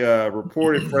I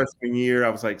reported freshman year, I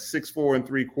was like 6'4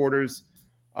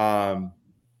 3/4.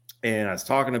 And I was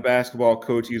talking to basketball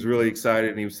coach. He was really excited,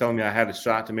 and he was telling me I had a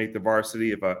shot to make the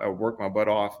varsity if I worked my butt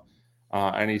off.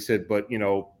 And he said, but, you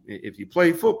know, if you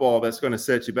play football, that's going to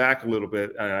set you back a little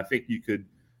bit. And I think you could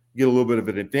get a little bit of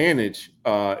an advantage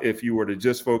if you were to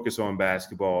just focus on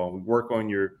basketball. Work on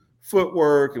your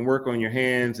footwork and work on your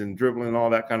hands and dribbling and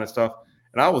all that kind of stuff.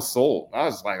 And I was sold. I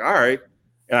was like, all right.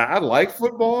 And I like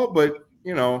football, but,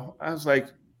 you know, I was like,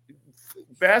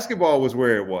 basketball was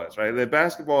where it was, right? That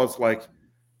basketball is like,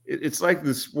 it's like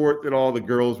the sport that all the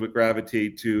girls would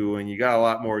gravitate to, and you got a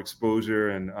lot more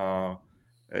exposure. And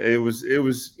it was,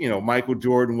 you know, Michael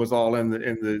Jordan was all in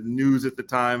the news at the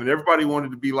time, and everybody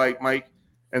wanted to be like Mike.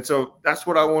 And so that's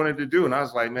what I wanted to do. And I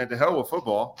was like, man, to hell with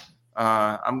football.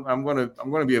 I'm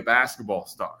gonna be a basketball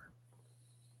star.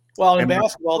 Well, in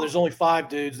basketball, there's only 5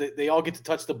 dudes. They all get to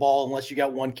touch the ball unless you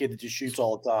got one kid that just shoots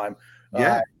all the time.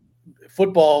 Yeah.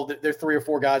 Football, there are 3 or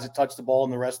 4 guys that touch the ball,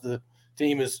 and the rest of the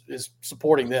team is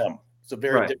supporting them. It's a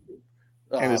very different.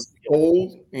 And it's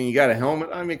cold, and you got a helmet.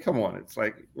 I mean, come on, it's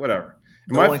like whatever.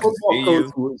 My football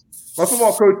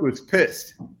coach was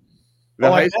pissed.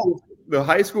 The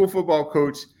high school football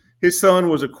coach, his son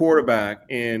was a quarterback,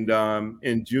 and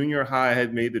in junior high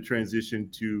had made the transition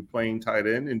to playing tight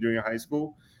end in junior high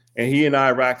school. And he and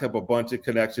I racked up a bunch of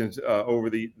connections over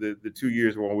the 2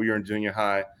 years while we were in junior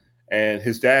high. And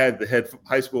his dad, the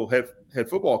high school head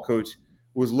football coach,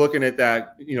 was looking at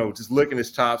that, you know, just licking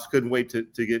his chops, couldn't wait to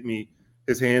get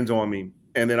his hands on me.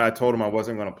 And then I told him I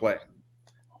wasn't going to play.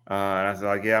 And I was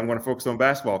like, yeah, I'm going to focus on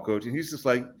basketball, coach. And he's just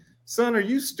like, son, are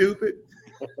you stupid?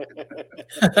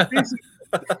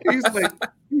 He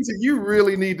said, you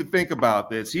really need to think about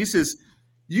this. He says,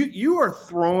 you are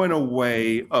throwing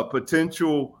away a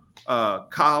potential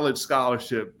college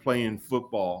scholarship playing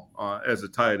football as a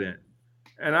tight end.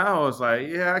 And I was like,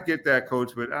 yeah, I get that,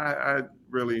 coach, but I'm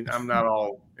not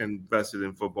all invested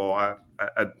in football. I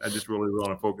just really want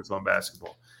to focus on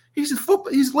basketball. He said,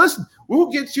 listen,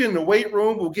 we'll get you in the weight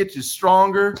room. We'll get you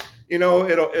stronger. You know,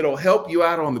 it'll help you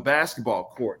out on the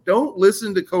basketball court. Don't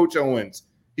listen to Coach Owens.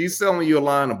 He's selling you a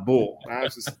line of bull. And I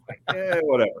was just like, yeah,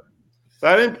 whatever. So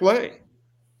I didn't play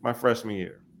my freshman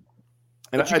year.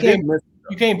 And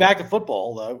you came back to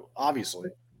football, though, obviously.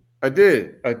 I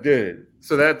did.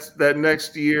 So that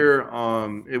next year,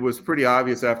 it was pretty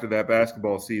obvious after that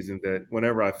basketball season that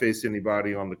whenever I faced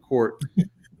anybody on the court,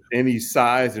 any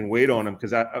size and weight on them,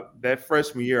 because that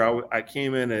freshman year I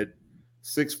came in at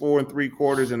 6'4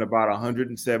 3/4 and about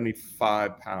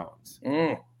 175 pounds.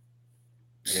 Yeah,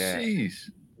 jeez,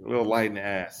 a little light in the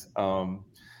ass.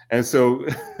 And so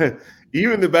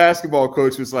even the basketball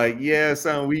coach was like, "Yeah,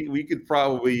 son, we could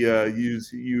probably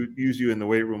use you in the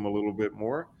weight room a little bit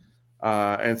more."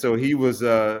 And so he was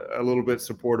a little bit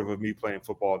supportive of me playing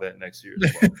football that next year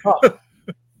as well.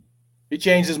 He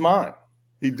changed his mind.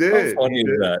 He did. How funny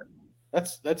is that?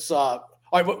 That's all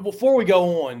right. But before we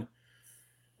go on,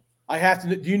 I have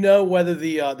to. Do you know whether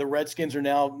the Redskins are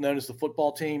now known as the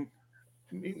football team?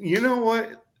 You know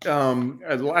what?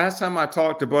 The last time I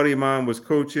talked, a buddy of mine was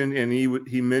coaching, and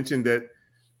he mentioned that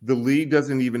the league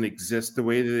doesn't even exist the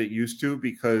way that it used to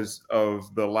because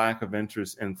of the lack of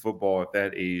interest in football at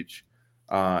that age.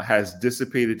 Has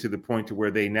dissipated to the point to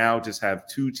where they now just have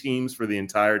 2 teams for the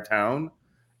entire town,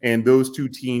 and those 2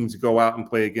 teams go out and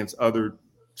play against other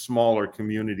smaller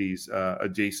communities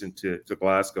adjacent to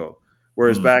Glasgow.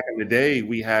 Whereas back in the day,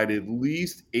 we had at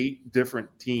least 8 different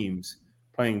teams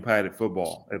playing padded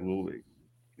football at Little League.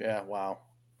 Yeah, wow.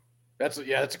 That's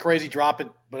a crazy drop,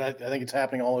 but I think it's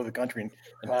happening all over the country and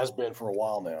it has been for a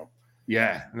while now.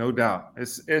 Yeah, no doubt.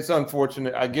 It's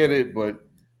unfortunate. I get it, but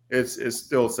it's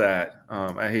still sad.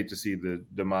 I hate to see the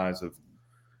demise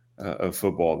of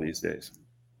football these days.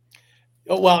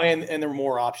 Oh, well, and there are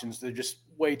more options. There are just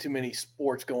way too many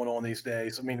sports going on these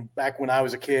days. I mean, back when I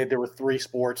was a kid, there were 3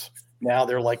 sports. Now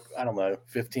they're like, I don't know,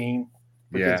 15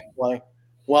 for kids to play.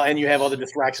 Well, and you have other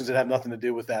distractions that have nothing to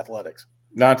do with athletics.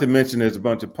 Not to mention there's a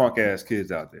bunch of punk-ass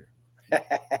kids out there.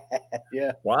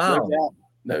 Yeah. Wow.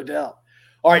 No doubt.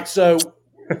 All right, so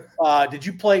did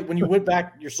you play – when you went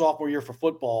back your sophomore year for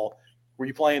football, were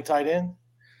you playing tight end?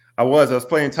 I was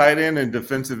playing tight end and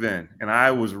defensive end, and I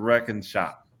was wrecking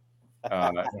shop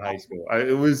in high school.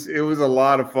 It was a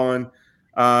lot of fun.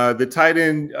 The tight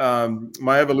end,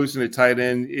 my evolution at tight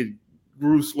end, it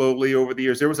grew slowly over the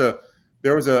years. There was a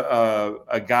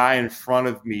guy in front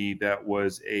of me that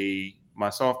was my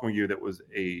sophomore year that was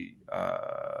a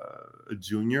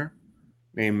junior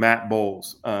named Matt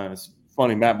Bowles. It's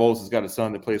funny, Matt Bowles has got a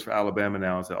son that plays for Alabama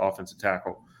now as an offensive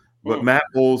tackle. But Matt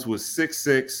Bowles was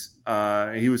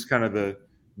 6'6". He was kind of the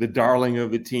darling of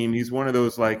the team. He's one of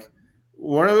those white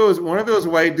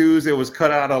dudes that was cut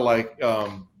out of like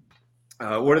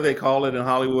what do they call it in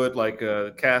Hollywood? Like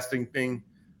a casting thing.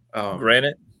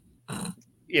 Granite.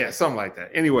 Yeah, something like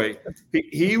that. Anyway,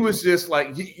 he was just like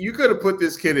you could have put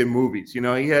this kid in movies. You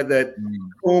know, he had that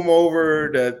comb over,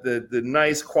 the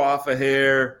nice coif of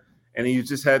hair, and he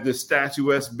just had this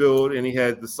statuesque build, and he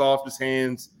had the softest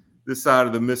hands this side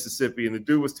of the Mississippi, and the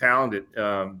dude was talented.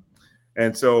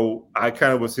 And so I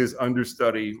kind of was his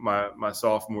understudy my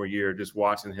sophomore year, just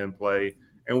watching him play,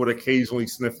 and would occasionally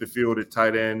sniff the field at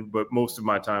tight end, but most of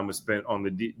my time was spent on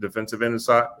the defensive end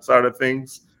side of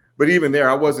things. But even there,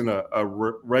 I wasn't a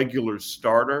regular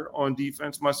starter on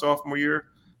defense my sophomore year,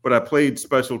 but I played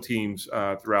special teams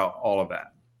throughout all of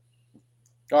that.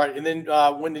 All right. And then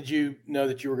when did you know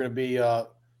that you were going to be a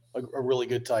really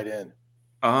good tight end?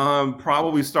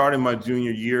 Probably starting my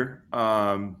junior year.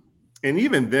 And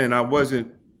even then,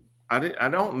 I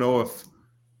don't know if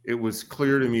it was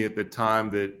clear to me at the time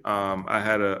that I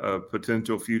had a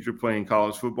potential future playing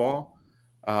college football.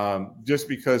 Just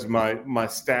because my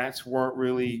stats weren't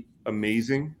really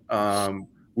amazing.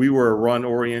 We were a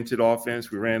run-oriented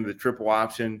offense. We ran the triple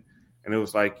option, and it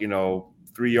was like,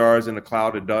 3 yards in a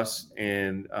cloud of dust.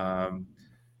 And,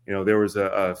 there was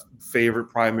a favorite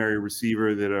primary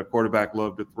receiver that a quarterback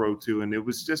loved to throw to. And it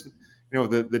was just,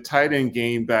 the tight end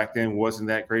game back then wasn't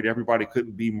that great. Everybody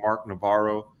couldn't be Mark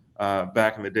Navarro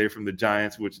back in the day from the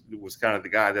Giants, which was kind of the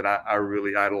guy that I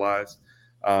really idolized.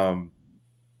 So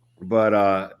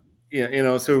I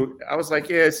was like,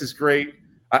 yeah, this is great.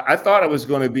 I thought I was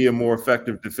going to be a more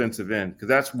effective defensive end because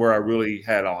that's where I really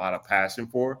had a lot of passion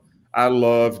for. I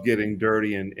loved getting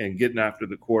dirty and getting after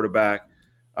the quarterback.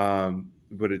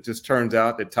 But it just turns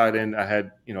out that tight end, I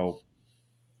had,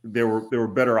 there were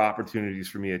better opportunities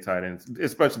for me at tight end,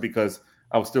 especially because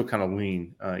I was still kind of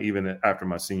lean even after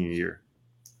my senior year.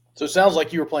 So it sounds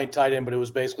like you were playing tight end, but it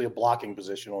was basically a blocking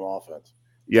position on offense.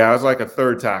 Yeah, I was like a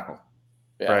third tackle,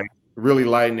 right? Really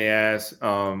light in the ass,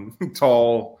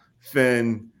 tall,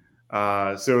 thin.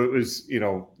 So it was,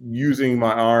 using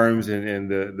my arms and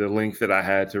the length that I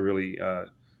had to really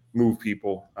move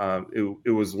people.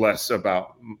 It was less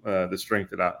about the strength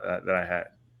that I had.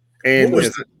 And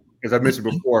as I mentioned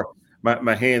before,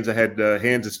 my hands, I had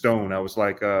hands of stone. I was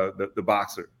like the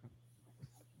boxer.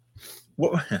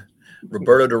 What?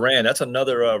 Roberto Duran. That's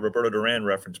another Roberto Duran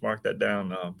reference. Mark that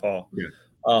down, Paul.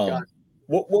 Yeah.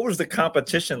 What was the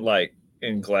competition like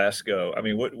in Glasgow? I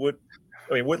mean, what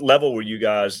level were you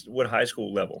guys? What high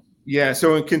school level? Yeah,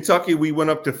 so in Kentucky, we went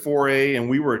up to 4A, and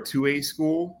we were a 2A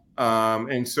school.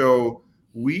 And so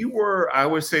we were, I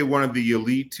would say, one of the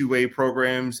elite 2A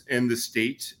programs in the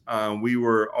state. We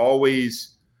were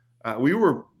always, we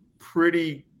were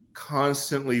pretty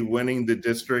constantly winning the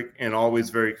district and always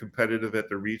very competitive at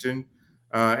the region.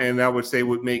 And I would say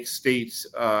would make states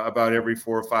about every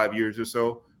 4 or 5 years or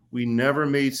so. We never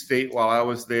made state while I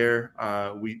was there.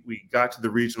 We got to the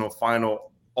regional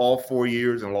final all 4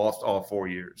 years and lost all 4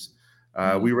 years.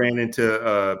 We ran into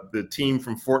the team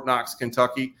from Fort Knox,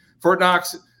 Kentucky. Fort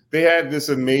Knox, they had this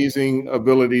amazing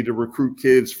ability to recruit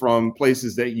kids from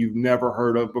places that you've never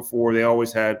heard of before. They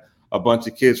always had a bunch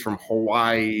of kids from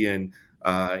Hawaii and,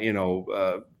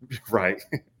 right.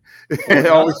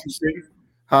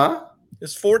 Huh?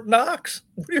 It's Fort Knox.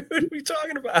 What are we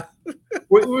talking about?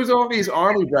 Well, it was all these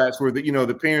Army brats where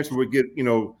the parents would get,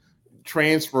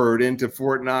 transferred into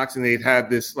Fort Knox, and they'd have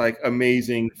this like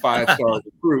amazing 5-star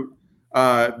recruit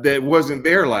that wasn't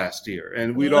there last year.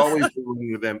 And we'd always be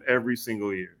running with them every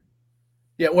single year.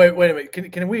 Yeah, wait a minute.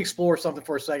 Can we explore something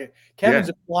for a second? Kevin's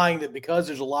implying that because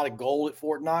there's a lot of gold at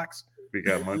Fort Knox, we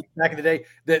got money back in the day,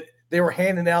 that they were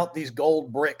handing out these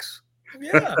gold bricks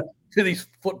to these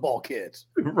football kids.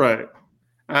 Right.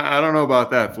 I don't know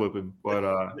about that, Flippin',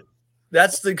 but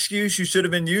that's the excuse you should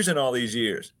have been using all these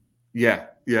years. Yeah.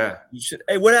 You should.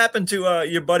 Hey, what happened to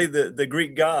your buddy, the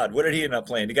Greek god? What did he end up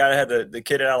playing? The guy that had the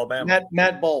kid at Alabama?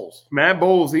 Matt Bowles. Matt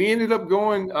Bowles. He ended up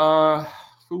going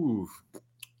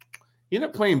he ended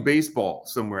up playing baseball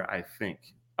somewhere, I think.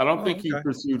 I don't think he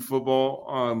pursued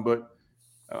football, but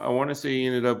I want to say he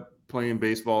ended up playing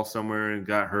baseball somewhere and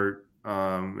got hurt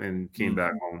and came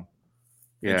back home.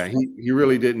 Yeah, he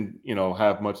really didn't,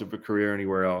 have much of a career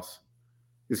anywhere else.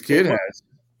 His kid has.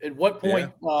 At what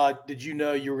point did you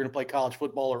know you were going to play college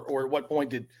football, or at what point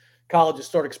did colleges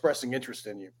start expressing interest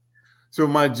in you? So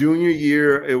my junior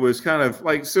year, it was kind of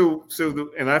like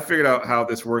and I figured out how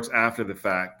this works after the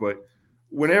fact. But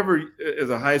whenever, as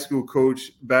a high school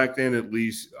coach back then, at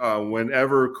least,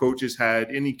 whenever coaches had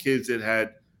any kids that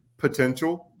had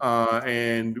potential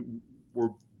and were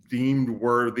deemed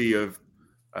worthy of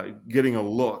getting a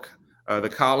look, the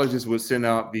colleges would send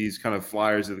out these kind of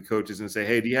flyers to the coaches and say,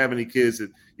 hey, do you have any kids that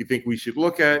you think we should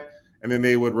look at? And then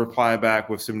they would reply back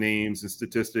with some names and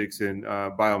statistics and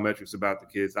biometrics about the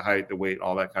kids, the height, the weight,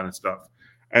 all that kind of stuff.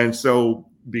 And so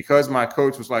because my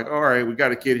coach was like, all right, we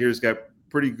got a kid here who's got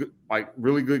pretty good, like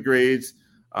really good grades,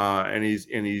 and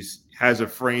he's has a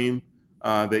frame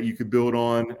that you could build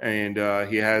on, and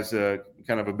he has a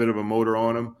kind of a bit of a motor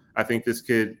on him. I think this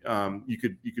kid, you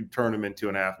could turn him into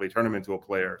an athlete, turn him into a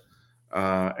player.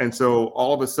 And so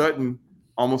all of a sudden,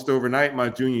 almost overnight, my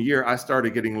junior year, I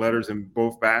started getting letters in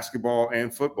both basketball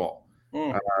and football.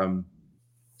 And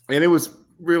it was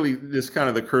really just kind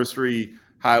of the cursory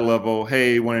high level,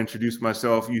 hey, want to introduce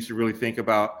myself. You should really think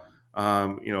about,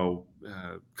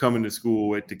 coming to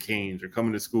school at Duquesne's or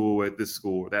coming to school at this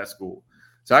school or that school.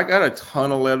 So I got a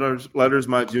ton of letters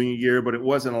my junior year, but it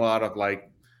wasn't a lot of like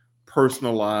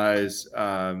personalized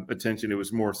attention. It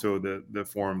was more so the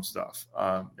forum stuff.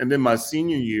 And then my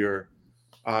senior year,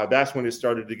 that's when it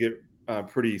started to get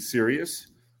pretty serious.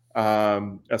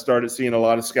 I started seeing a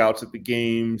lot of scouts at the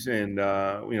games and,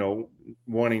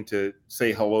 wanting to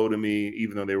say hello to me,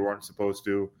 even though they weren't supposed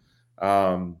to.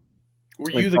 Were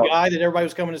you the guy that everybody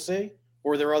was coming to see?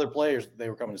 Or were there other players that they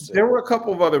were coming to see? There were a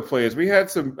couple of other players. We had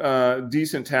some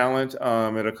decent talent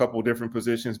at a couple of different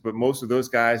positions, but most of those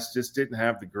guys just didn't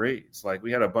have the grades. Like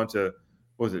we had a bunch of,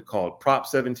 what was it called? Prop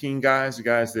 17 guys, the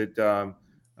guys that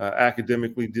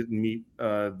academically didn't meet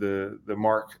the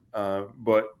mark,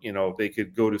 but, they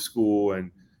could go to school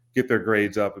and get their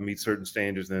grades up and meet certain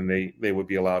standards, and then they would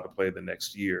be allowed to play the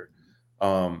next year.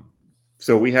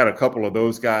 So we had a couple of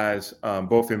those guys,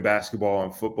 both in basketball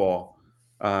and football.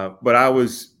 But I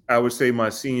would say my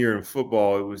senior in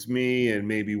football, it was me and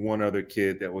maybe one other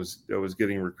kid that was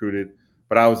getting recruited,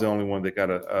 but I was the only one that got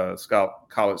a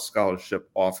college scholarship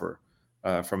offer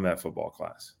from that football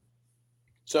class.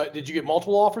 So did you get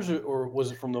multiple offers, or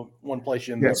was it from the one place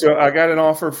you ended up? So I got an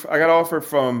offer. I got an offer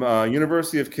from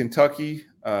University of Kentucky,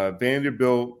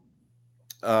 Vanderbilt.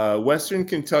 Western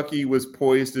Kentucky was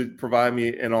poised to provide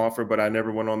me an offer, but I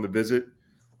never went on the visit.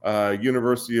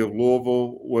 University of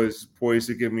Louisville was poised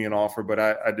to give me an offer, but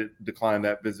I did decline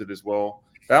that visit as well.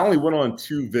 I only went on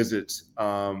 2 visits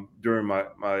during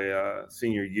my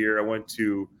senior year. I went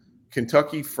to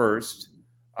Kentucky first,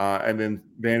 and then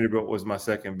Vanderbilt was my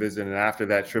second visit. And after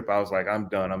that trip, I was like, I'm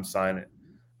done. I'm signing.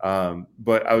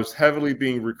 But I was heavily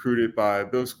being recruited by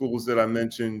those schools that I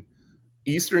mentioned.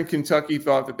 Eastern Kentucky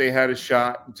thought that they had a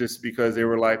shot just because they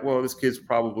were like, well, this kid's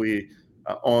probably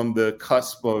on the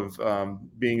cusp of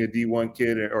being a D1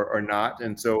 kid or not.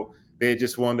 And so they had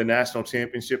just won the national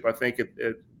championship, I think, at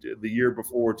the year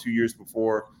before, 2 years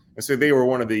before. And so they were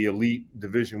one of the elite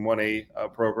Division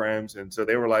 1A programs. And so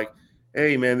they were like,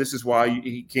 hey, man, this is why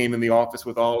he came in the office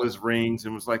with all his rings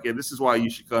and was like, yeah, this is why you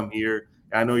should come here.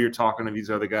 I know you're talking to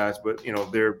these other guys, but,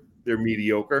 they're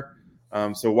mediocre.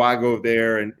 So why go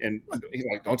there? And he's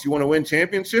like, don't you want to win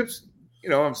championships?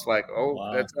 I'm just like, oh,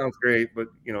 wow. That sounds great, but,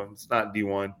 it's not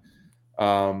D1.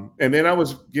 And then I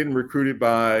was getting recruited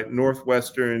by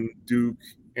Northwestern, Duke,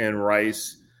 and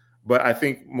Rice. But I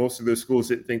think most of those schools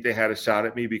didn't think they had a shot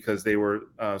at me because they were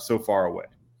so far away.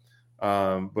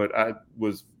 But I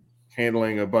was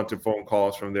handling a bunch of phone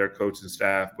calls from their coaching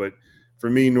staff. But for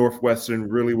me, Northwestern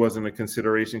really wasn't a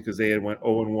consideration because they had went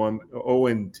 0-1,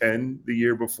 0-10 the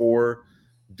year before.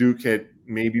 Duke had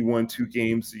maybe won 2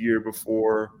 games the year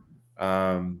before.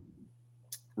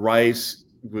 Rice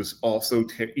was also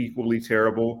equally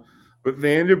terrible. But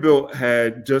Vanderbilt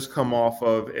had just come off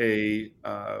of a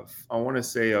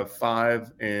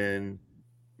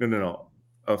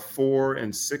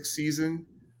 4-6 season,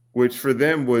 which for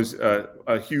them was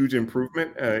a huge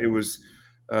improvement. It was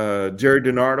Jerry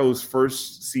DiNardo's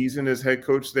first season as head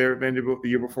coach there at Vanderbilt the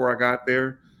year before I got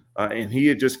there. And he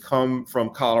had just come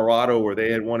from Colorado where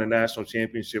they had won a national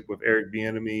championship with Eric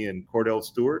Bieniemy and Cordell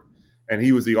Stewart. And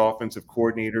he was the offensive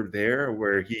coordinator there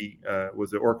where he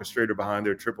was the orchestrator behind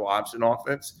their triple option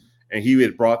offense. And he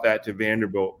had brought that to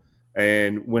Vanderbilt.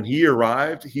 And when he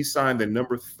arrived, he signed the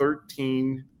number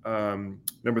 13th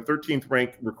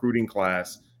ranked recruiting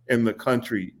class in the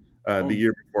country the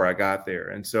year before I got there.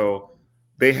 And so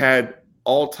they had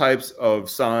all types of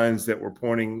signs that were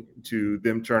pointing to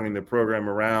them turning the program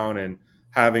around and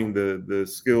having the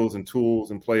skills and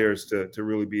tools and players to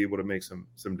really be able to make some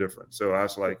difference. So I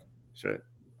was like, shit.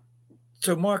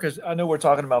 So Marcus, I know we're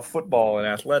talking about football and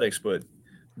athletics, but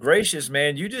gracious,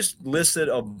 man, you just listed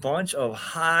a bunch of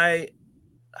higher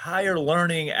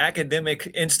learning academic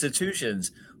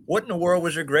institutions. What in the world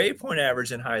was your grade point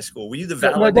average in high school? Were you the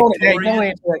valedictorian? Don't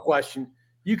answer that question.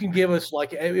 You can give us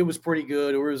like it was pretty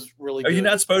good or it was really good. Are you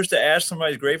not supposed to ask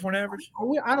somebody's grade point average?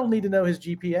 I don't need to know his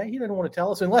GPA. He doesn't want to tell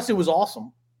us unless it was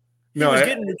awesome. He was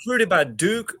getting recruited by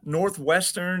Duke,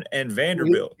 Northwestern, and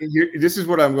Vanderbilt. This is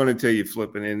what I'm going to tell you,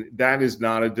 Flippin', and that is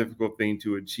not a difficult thing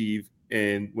to achieve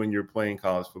when you're playing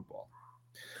college football.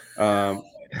 So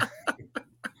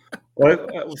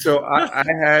I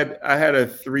had a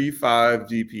 3.5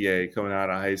 GPA coming out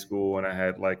of high school, and I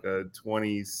had like a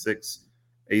 26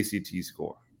 ACT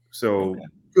score. So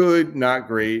good, not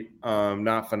great,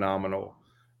 not phenomenal.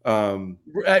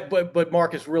 But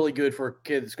Marcus, really good for a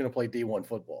kid that's going to play D1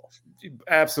 football.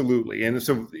 Absolutely. And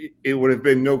so it would have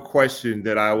been no question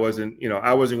that I wasn't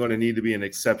going to need to be an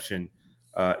exception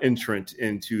entrant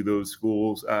into those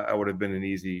schools. I would have been an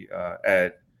easy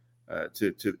add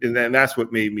and that's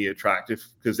what made me attractive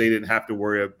because they didn't have to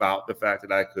worry about the fact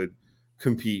that I could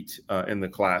compete in the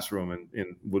classroom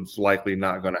and was likely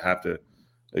not going to have to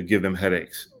give them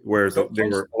headaches. Whereas a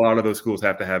lot of those schools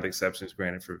have to have exceptions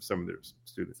granted for some of their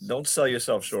students. Don't sell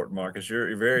yourself short, Marcus.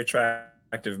 You're a very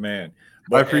attractive man.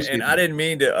 I appreciate it. I didn't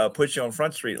mean to put you on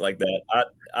Front Street like that.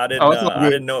 I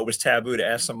didn't know it was taboo to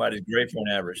ask somebody's grade point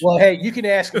average. Well, hey, you can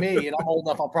ask me, and I'm old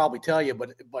enough. I'll probably tell you,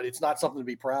 but it's not something to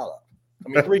be proud of. I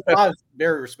mean, 3.5 is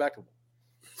very respectable.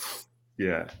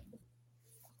 Yeah.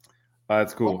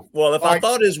 That's cool. Well, if I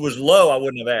thought his was low, I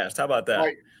wouldn't have asked. How about that? All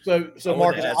right. So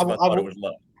Marcus, I thought it was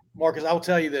low. Marcus, I will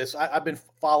tell you this. I've been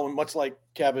following, much like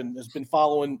Kevin has been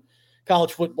following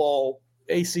college football,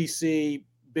 ACC,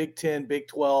 Big 10, Big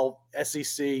 12,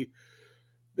 SEC.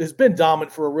 It's been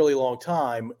dominant for a really long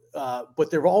time,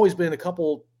 but there have always been a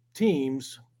couple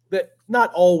teams that,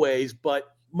 not always,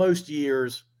 but most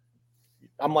years,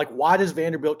 I'm like, why does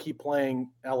Vanderbilt keep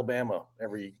playing Alabama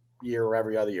every year or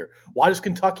every other year? Why does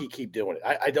Kentucky keep doing it?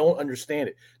 I don't understand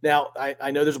it. Now,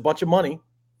 I know there's a bunch of money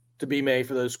to be made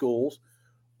for those schools,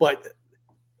 but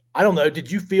I don't know.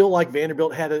 Did you feel like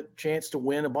Vanderbilt had a chance to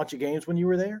win a bunch of games when you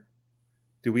were there?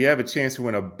 Did we have a chance to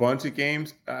win a bunch of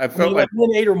games? I felt like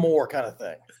win 8 or more kind of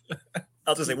thing.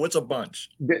 I'll just say, what's a bunch?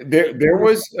 There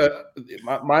was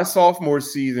my sophomore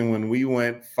season when we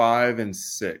went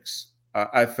 5-6.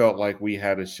 I felt like we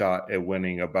had a shot at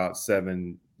winning about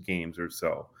 7 games or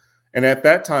so. And at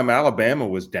that time, Alabama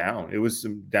was down. It was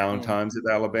some down times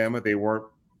at Alabama. They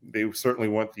certainly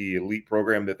weren't the elite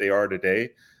program that they are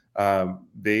today.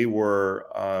 They were,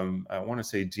 I want to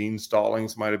say Gene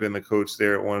Stallings might have been the coach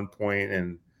there at one point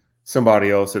and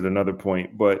somebody else at another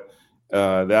point. But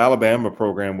the Alabama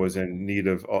program was in need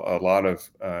of a lot of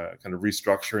kind of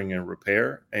restructuring and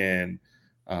repair. And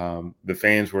the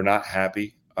fans were not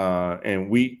happy. And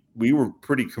we were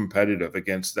pretty competitive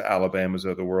against the Alabamas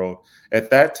of the world. At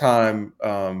that time,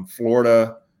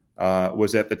 Florida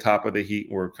was at the top of the heat.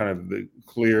 We're kind of the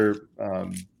clear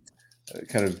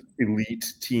kind of elite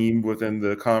team within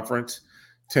the conference.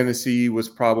 Tennessee was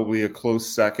probably a close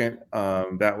second.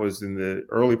 That was in the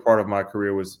early part of my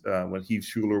career was when Heath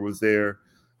Shuler was there.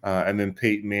 And then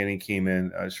Peyton Manning came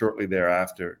in shortly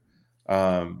thereafter.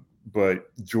 But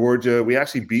Georgia, we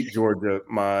actually beat Georgia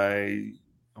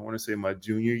want to say my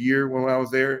junior year when I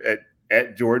was there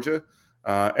at Georgia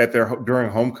during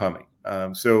homecoming.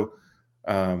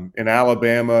 In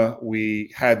Alabama,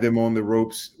 we had them on the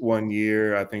ropes one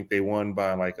year. I think they won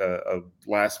by like a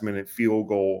last-minute field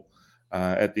goal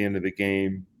at the end of the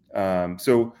game.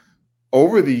 So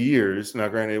over the years, now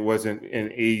granted, it wasn't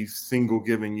in a single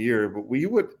given year, but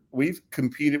we've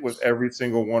competed with every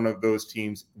single one of those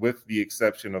teams, with the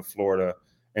exception of Florida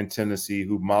and Tennessee,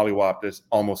 who mollywopped us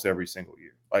almost every single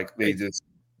year. Like they just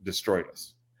destroyed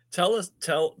us. Tell us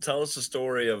the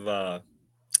story of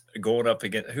going up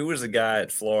against, who was the guy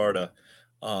at Florida,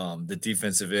 the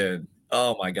defensive end.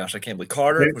 Oh my gosh, I can't believe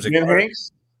Carter. Was it Ben Carter?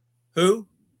 Hanks? Who?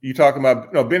 You talking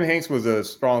about? No, Ben Hanks was a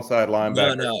strong side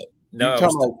linebacker. No. You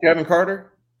talking about Kevin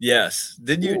Carter? Yes.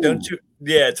 Didn't you? Ooh. Don't you?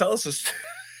 Yeah. Tell us this.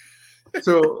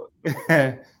 So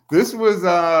this was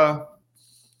I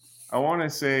want to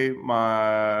say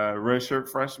my redshirt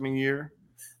freshman year.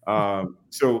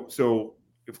 So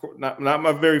of course not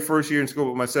my very first year in school,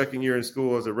 but my second year in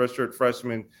school as a redshirt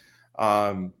freshman.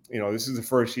 This is the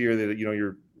first year that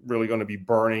you're really going to be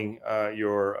burning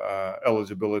your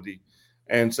eligibility,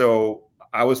 and so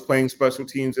I was playing special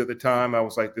teams at the time. I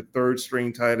was like the third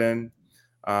string tight end.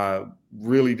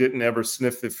 Really didn't ever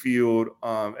sniff the field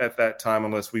at that time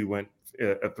unless we went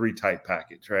a 3-tight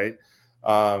package, right?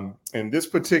 In this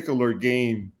particular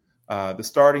game, the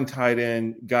starting tight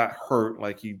end got hurt,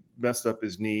 like he messed up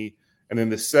his knee. And then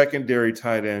the second string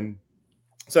tight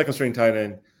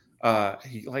end,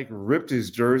 he like ripped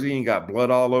his jersey and got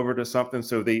blood all over it or something.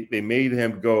 So they made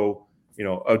him go,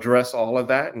 address all of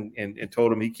that and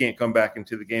told him he can't come back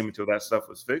into the game until that stuff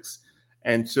was fixed.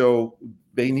 And so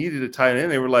they needed a tight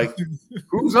end. They were like,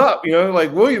 who's up?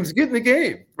 Like Williams, get in the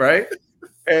game, right?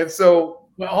 And so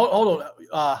 – well, hold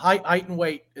on. Height and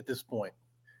weight at this point.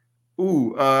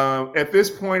 At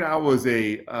this point, I was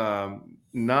a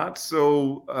not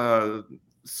so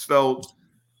svelte.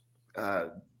 I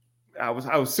was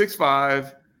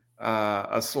 6'5",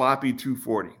 a sloppy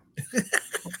 240.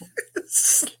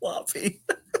 Sloppy.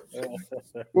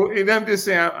 Well, and I'm just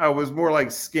saying I was more like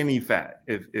skinny fat,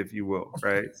 if you will,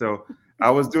 right? So I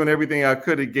was doing everything I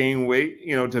could to gain weight,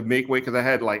 to make weight, because I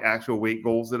had like actual weight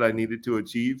goals that I needed to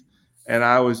achieve, and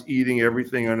I was eating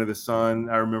everything under the sun.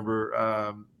 I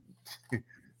remember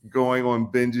going on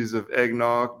binges of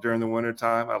eggnog during the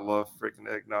wintertime. I love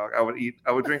freaking eggnog. I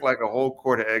would drink like a whole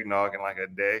quart of eggnog in like a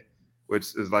day,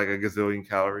 which is like a gazillion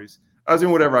calories. I was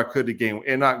doing whatever I could to gain weight,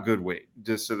 and not good weight,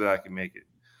 just so that I could make it.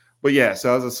 But yeah,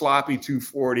 so I was a sloppy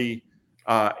 240,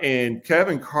 and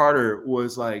Kevin Carter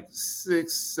was like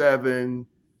 6'7",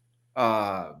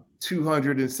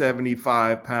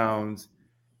 275 pounds,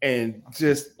 and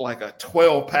just like a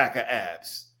 12-pack of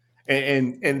abs.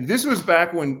 And this was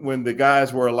back when the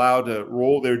guys were allowed to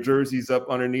roll their jerseys up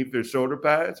underneath their shoulder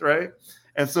pads, right?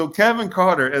 And so Kevin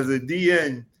Carter, as a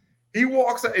DN, he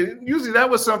walks out. Usually that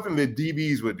was something that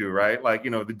DBs would do, right? Like, the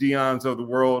Deions of the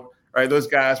world, right? Those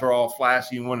guys were all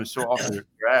flashy and wanted to show off their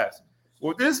ass.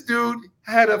 Well, this dude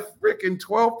had a freaking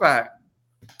 12-pack.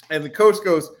 And the coach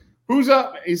goes, who's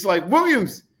up? He's like,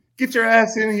 Williams, get your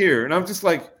ass in here. And I'm just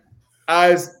like,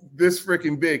 eyes this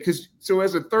freaking big. So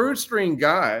as a third string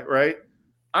guy, right,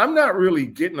 I'm not really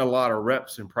getting a lot of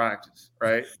reps in practice,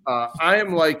 right? I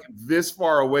am like this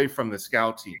far away from the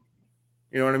scout team.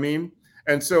 You know what I mean?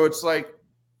 And so it's like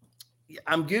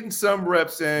I'm getting some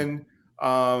reps in,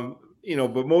 but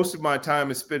most of my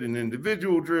time is spent in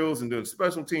individual drills and doing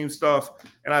special team stuff,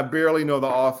 and I barely know the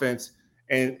offense.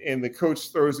 And the coach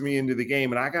throws me into the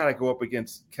game, and I got to go up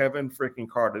against Kevin freaking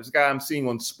Carter. This guy I'm seeing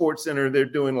on SportsCenter, they're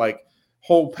doing like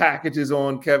whole packages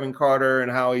on Kevin Carter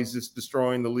and how he's just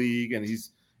destroying the league, and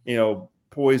he's,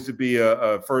 poised to be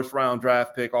a first-round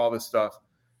draft pick, all this stuff.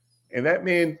 And that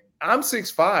man, I'm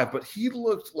 6'5", but he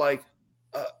looked like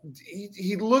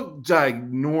he looked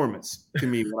ginormous to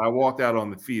me when I walked out on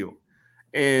the field.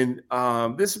 And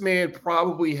this man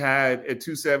probably had at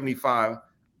 275,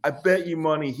 I bet you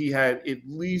money he had at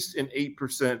least an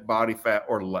 8% body fat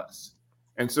or less.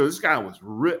 And so this guy was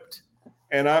ripped.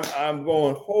 And I'm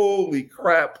going, holy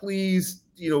crap, please,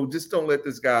 just don't let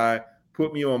this guy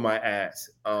put me on my ass.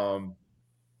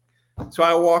 So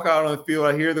I walk out on the field,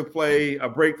 I hear the play, I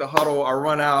break the huddle, I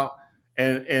run out,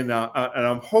 and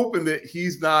I'm hoping that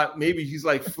he's not, maybe he's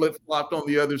like flip-flopped on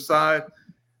the other side.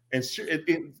 And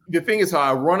the thing is, how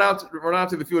I run out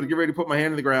to the field to get ready to put my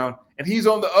hand in the ground, and he's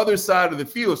on the other side of the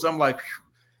field. So I'm like,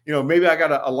 maybe I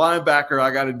got a linebacker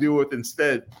I got to deal with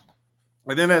instead.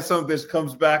 And then that son bitch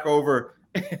comes back over,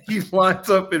 and he lines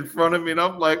up in front of me, and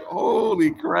I'm like,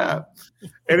 holy crap.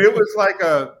 And it was like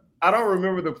I don't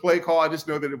remember the play call. I just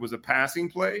know that it was a passing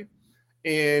play.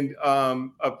 and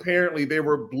apparently they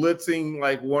were blitzing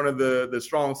like one of the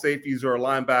strong safeties or a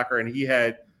linebacker, and he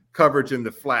had coverage in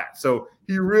the flat. So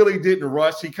he really didn't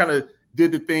rush. He kind of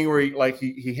did the thing where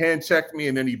he hand checked me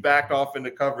and then he backed off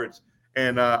into coverage,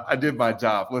 and I did my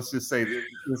job. Let's just say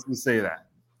that.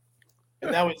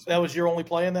 And that was your only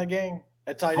play in that game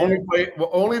at tight end?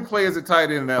 Only play as a tight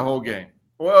end in that whole game.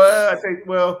 Well, I think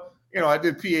I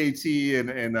did PAT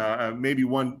and maybe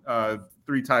one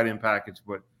 3 tight end package,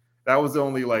 but that was the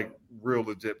only like real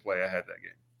legit play I had that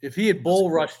game. If he had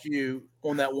bull rushed you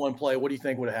on that one play, what do you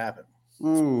think would have happened?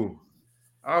 Ooh,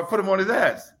 I'll put him on his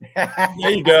ass.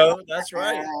 There you go. That's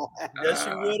right. Yes,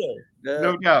 you would have.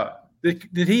 No doubt.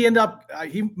 Did he end up?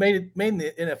 He made in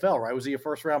the NFL, right? Was he a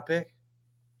first round pick?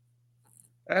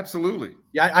 Absolutely.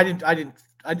 Yeah, I didn't.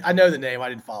 I know the name. I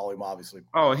didn't follow him, obviously.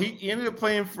 Oh, he ended up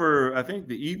playing for, I think,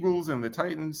 the Eagles and the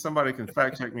Titans. Somebody can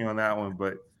fact check me on that one,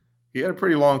 but he had a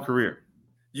pretty long career.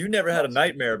 You never had a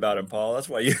nightmare about him, Paul. That's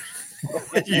why you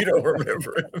don't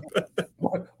remember him.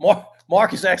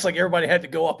 Marcus acts like everybody had to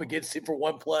go up against him for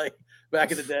one play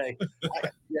back in the day.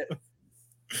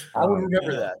 I would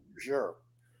remember that for sure.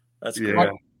 That's great.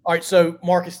 All right, so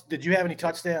Marcus, did you have any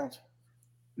touchdowns?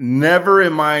 Never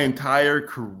in my entire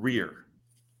career.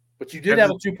 But you did have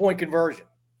a 2-point conversion.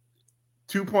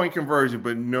 2-point conversion,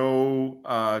 but no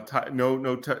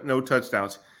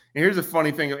touchdowns. And here's a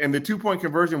funny thing, and the 2-point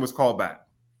conversion was called back.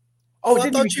 Oh,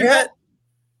 I thought you had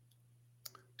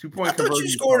 2-point I thought you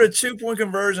scored a 2-point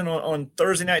conversion on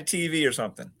Thursday Night TV or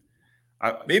something.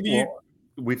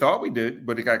 We thought we did,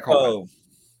 but it got called.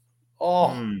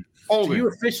 So you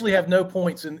officially have no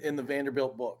points in the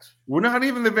Vanderbilt books. Well, not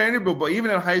even the Vanderbilt, but even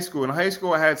in high school. In high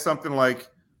school, I had something like,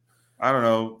 I don't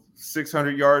know,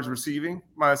 600 yards receiving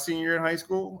my senior year in high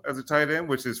school as a tight end,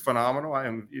 which is phenomenal. I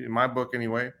am in my book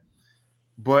anyway.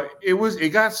 But it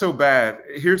got so bad.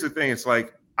 Here's the thing. It's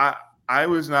like I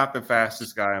was not the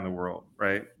fastest guy in the world,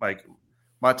 right? Like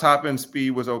my top end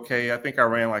speed was okay. I think I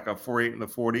ran like a 4.8 in the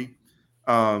 40.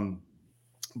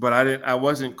 But I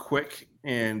wasn't quick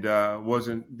and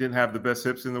didn't have the best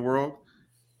hips in the world.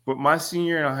 But my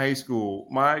senior year in high school,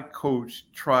 my coach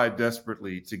tried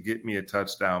desperately to get me a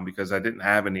touchdown because I didn't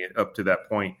have any up to that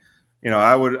point.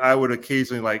 I would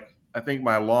occasionally, I think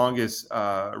my longest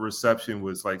reception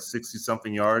was like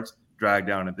 60-something yards, dragged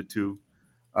down at the 2.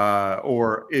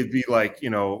 Or it'd be like,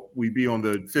 we'd be on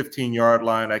the 15-yard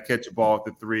line. I catch a ball at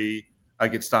the 3. I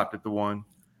get stopped at the 1.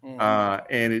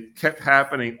 And it kept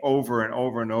happening over and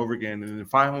over and over again. And then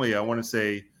finally, I want to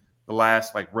say the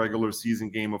last regular season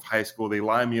game of high school, they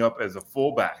lined me up as a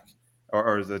fullback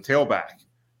or as a tailback,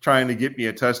 trying to get me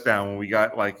a touchdown when we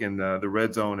got in the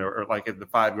red zone or at the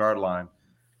 5-yard line.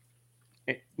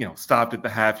 Stopped at the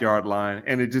half-yard line,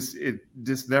 and it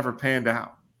just never panned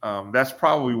out. That's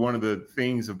probably one of the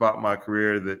things about my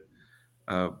career that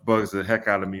bugs the heck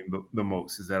out of me the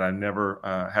most, is that I never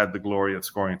had the glory of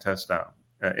scoring a touchdown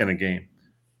in a game.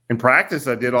 In practice,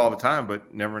 I did all the time,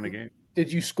 but never in a game. Did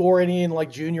you score any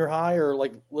in junior high or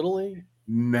little league?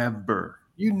 Never.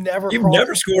 You've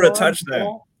never scored a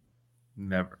touchdown?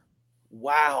 Never.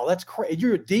 Wow, that's crazy.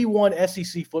 You're a D1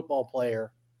 SEC football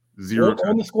player. 0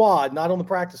 on the squad, not on the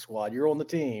practice squad. You're on the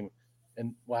team.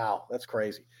 And wow, that's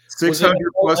crazy. 600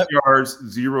 plus yards,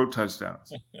 0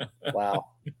 touchdowns. Wow.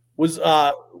 Was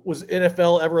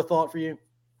NFL ever a thought for you?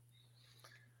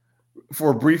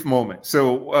 For a brief moment.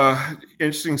 So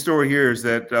interesting story here is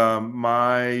that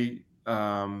my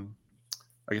redshirt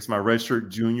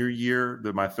junior year,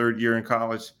 my 3rd year in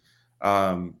college,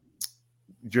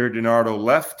 Jerry DiNardo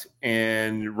left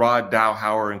and Rod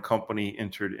Dowhower and company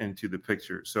entered into the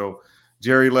picture. So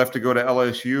Jerry left to go to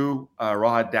LSU.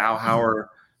 Rod Dowhower,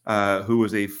 who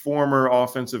was a former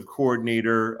offensive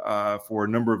coordinator for a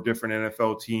number of different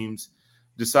NFL teams,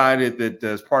 decided that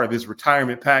as part of his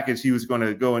retirement package, he was going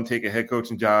to go and take a head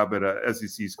coaching job at a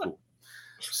SEC school.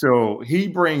 So he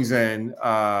brings in,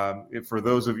 for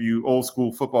those of you old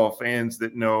school football fans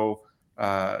that know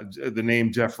the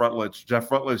name Jeff Rutledge.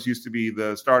 Jeff Rutledge used to be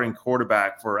the starting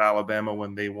quarterback for Alabama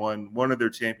when they won one of their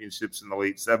championships in the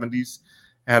late 70s.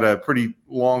 Had a pretty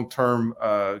long-term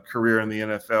career in the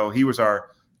NFL. He was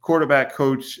our quarterback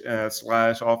coach /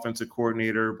 offensive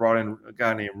coordinator. Brought in a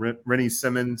guy named Rennie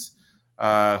Simmons,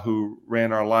 who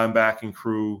ran our linebacking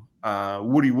crew.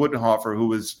 Woody Woodenhofer, who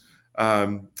was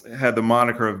had the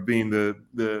moniker of being the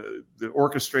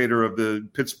orchestrator of the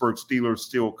Pittsburgh Steelers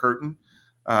Steel Curtain.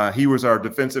 He was our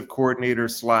defensive coordinator /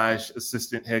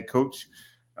 assistant head coach.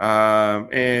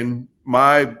 And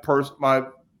my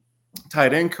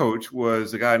tight end coach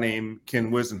was a guy named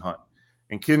Ken Wisenhunt.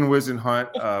 And Ken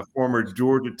Wisenhunt, former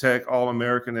Georgia Tech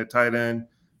All-American at tight end,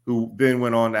 who then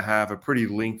went on to have a pretty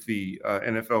lengthy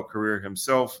NFL career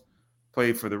himself.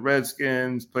 Played for the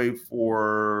Redskins, played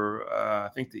for, I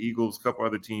think, the Eagles, a couple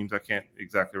other teams. I can't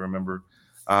exactly remember.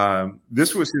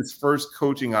 This was his first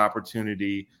coaching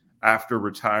opportunity after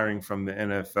retiring from the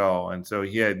NFL. And so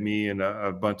he had me and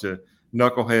a bunch of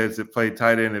knuckleheads that played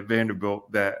tight end at Vanderbilt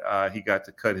that he got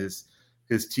to cut his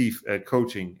teeth at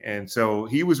coaching. And so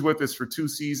he was with us for 2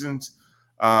 seasons.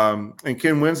 And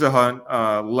Ken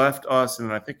Winzelhunt left us,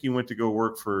 and I think he went to go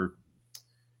work for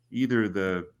either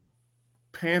the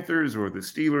Panthers or the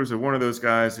Steelers or one of those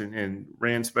guys, and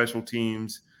ran special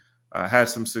teams, had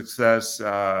some success,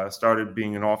 started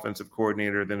being an offensive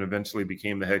coordinator, then eventually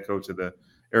became the head coach of the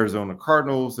Arizona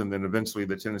Cardinals, and then eventually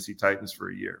the Tennessee Titans for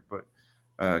a year. But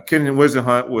Ken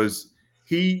Winzelhunt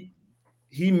he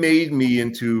made me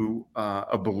into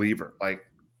a believer. Like,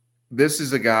 this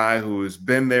is a guy who has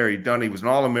been there. He was an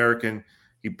All-American.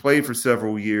 He played for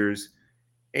several years.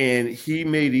 And he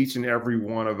made each and every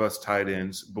one of us tight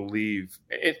ends believe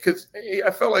it, because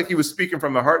I felt like he was speaking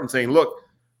from the heart and saying, look,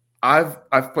 I've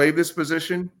played this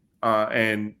position,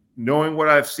 and knowing what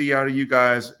I see out of you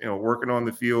guys, working on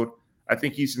the field, I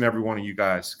think each and every one of you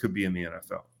guys could be in the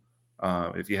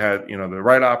NFL. If you had, the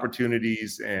right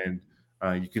opportunities and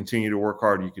you continue to work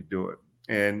hard, you could do it.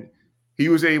 And he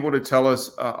was able to tell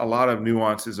us a lot of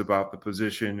nuances about the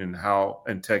position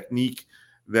and technique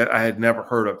that I had never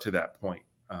heard up to that point.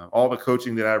 All the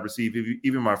coaching that I received,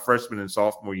 even my freshman and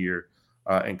sophomore year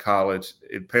in college,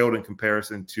 it paled in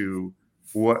comparison to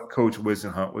what Coach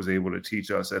Winzelhunt was able to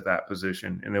teach us at that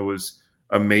position. And it was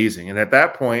amazing. And at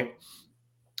that point,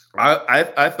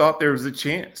 I thought there was a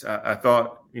chance. I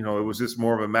thought, it was just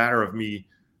more of a matter of me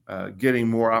getting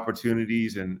more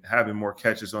opportunities and having more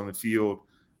catches on the field,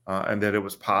 and that it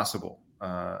was possible.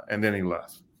 And then he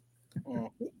left.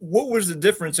 What was the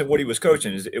difference in what he was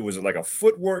coaching? It was like a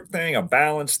footwork thing, a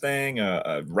balance thing,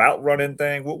 a route running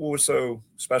thing? What was so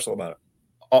special about it?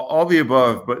 All the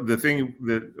above, but the thing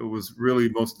that was really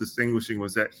most distinguishing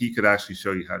was that he could actually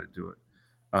show you how to do it.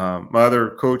 My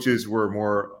other coaches were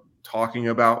more talking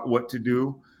about what to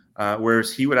do,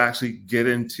 whereas he would actually get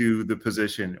into the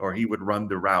position, or he would run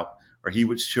the route, or he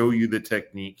would show you the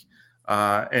technique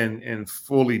and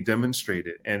fully demonstrate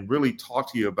it and really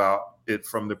talk to you about it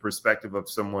from the perspective of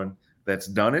someone that's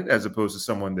done it, as opposed to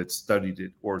someone that's studied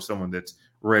it or someone that's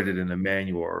read it in a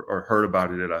manual or heard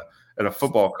about it at a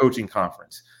football coaching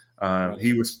conference.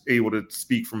 He was able to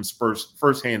speak from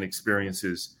firsthand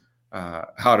experiences,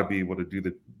 how to be able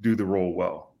to do the role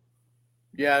well.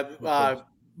 Yeah.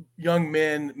 Young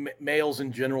men, males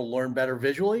in general, learn better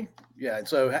visually. Yeah. And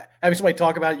so having somebody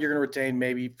talk about it, you're going to retain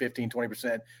maybe 15,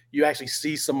 20%. You actually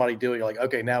see somebody do it. You're like,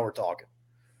 okay, now we're talking.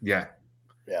 Yeah.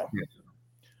 Yeah.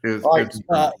 All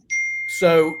right.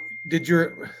 So did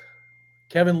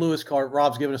Kevin Lewis Cart,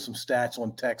 Rob's giving us some stats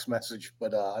on text message,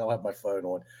 but I don't have my phone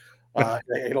on. I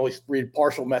can only read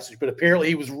partial message, but apparently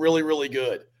he was really, really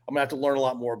good. I'm gonna have to learn a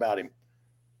lot more about him.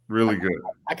 Really good.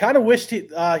 I kind of wished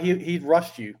he'd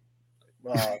rushed you.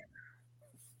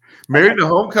 Married the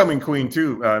homecoming queen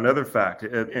too. Another fact,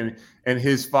 and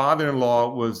his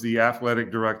father-in-law was the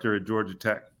athletic director at Georgia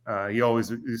Tech. He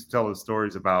always used to tell us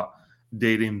stories about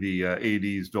dating the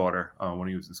AD's daughter when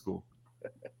he was in school.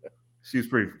 She's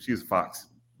a fox.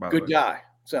 Good guy,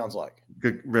 sounds like.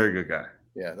 Good, very good guy.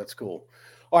 Yeah, that's cool.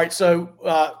 All right,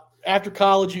 so after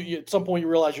college, you at some point you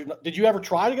realized did you ever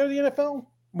try to go to the NFL?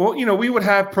 Well, we would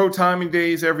have pro timing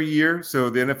days every year. So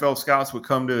the NFL scouts would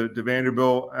come to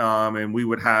Vanderbilt, and we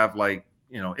would have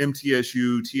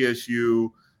MTSU,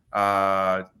 TSU,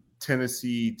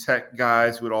 Tennessee Tech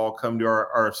guys would all come to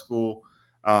our school,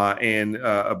 and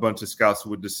a bunch of scouts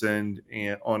would descend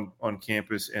on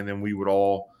campus, and then we would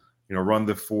all, run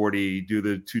the 40, do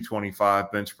the 225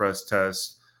 bench press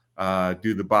test,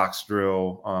 do the box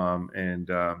drill, and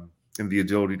the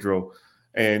agility drill.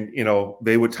 And,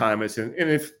 they would time us. And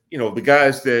if, the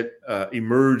guys that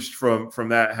emerged from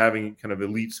that having kind of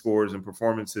elite scores and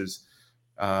performances,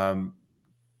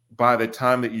 by the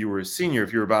time that you were a senior,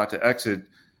 if you were about to exit,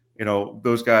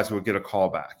 those guys would get a call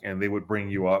back and they would bring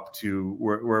you up to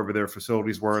wherever their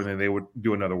facilities were, and then they would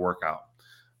do another workout.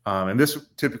 And this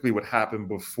typically would happen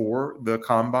before the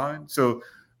combine. So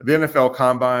the NFL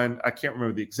combine, I can't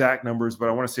remember the exact numbers, but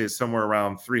I want to say it's somewhere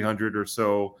around 300 or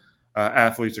so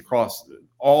athletes across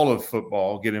all of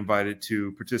football get invited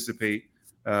to participate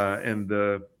in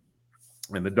the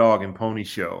dog and pony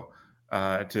show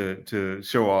to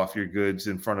show off your goods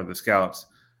in front of the scouts.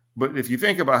 But if you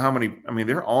think about how many,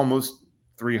 there are almost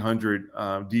 300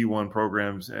 D1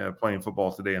 programs playing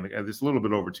football today, and there's a little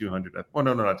bit over 200. Oh,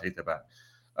 no, I take that back.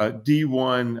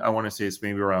 D1, I want to say it's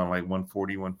maybe around like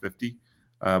 140, 150.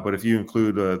 But if you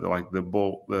include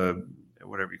the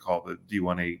whatever you call the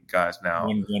D1A guys now,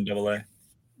 1AA,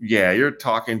 yeah, you're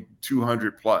talking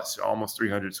 200 plus, almost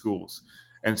 300 schools.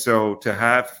 And so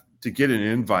to get an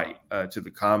invite to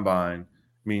the combine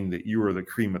mean that you were the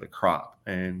cream of the crop.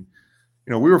 And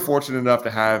we were fortunate enough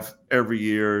to have every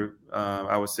year,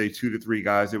 I would say 2 to 3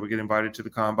 guys that would get invited to the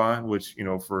combine, which,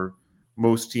 for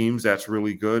most teams, that's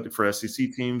really good. For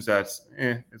SEC teams, that's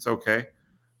it's okay.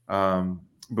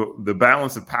 But the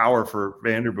balance of power for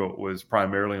Vanderbilt was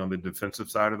primarily on the defensive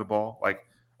side of the ball. Like,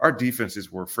 our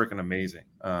defenses were freaking amazing.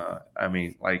 My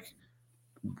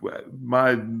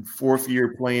 4th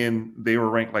year playing, they were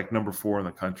ranked like number 4 in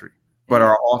the country, but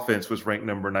our offense was ranked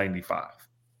number 95.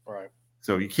 Right.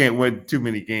 So you can't win too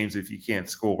many games if you can't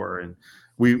score. And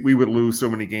we would lose so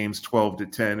many games,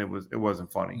 12-10. It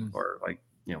wasn't funny, or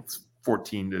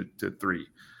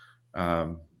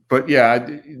 14-3. But yeah,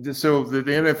 so the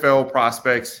NFL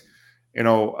prospects,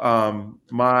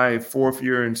 my 4th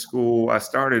year in school, I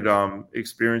started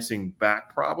experiencing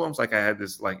back problems. Like, I had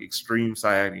this extreme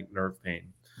sciatic nerve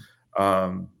pain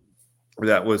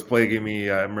that was plaguing me.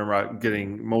 I remember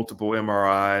getting multiple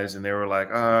MRIs, and they were like,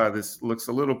 this looks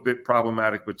a little bit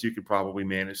problematic, but you could probably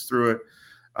manage through it.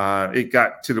 It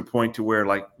got to the point to where,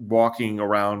 walking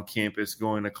around campus,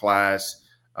 going to class,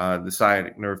 the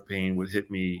sciatic nerve pain would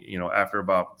hit me, after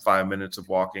about 5 minutes of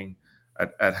walking.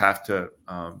 I'd have to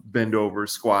bend over,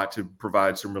 squat to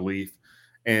provide some relief.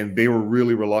 And they were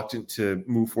really reluctant to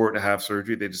move forward to have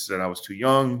surgery. They just said I was too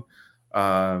young,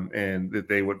 and that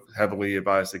they would heavily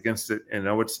advise against it. And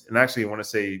actually, I want to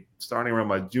say, starting around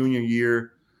my junior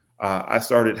year, I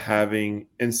started having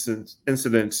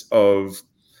incidents of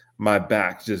my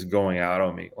back just going out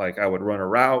on me. Like, I would run a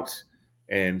route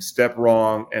and step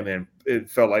wrong, and then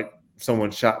it felt like someone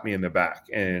shot me in the back,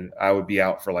 and I would be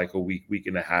out for a week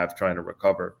and a half trying to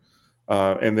recover.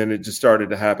 And then it just started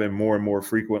to happen more and more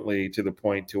frequently, to the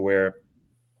point to where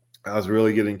I was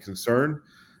really getting concerned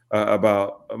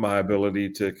about my ability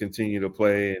to continue to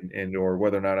play, and or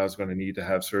whether or not I was going to need to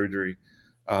have surgery.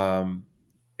 And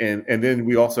then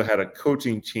we also had a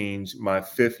coaching change my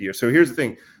 5th year. So here's the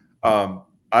thing. I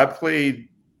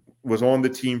was on the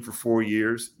team for 4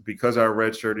 years. Because I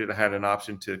redshirted, I had an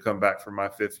option to come back for my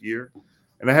 5th year,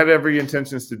 and I had every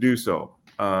intentions to do so.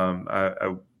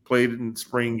 I played in the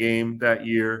spring game that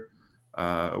year,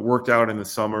 worked out in the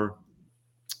summer,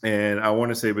 and I want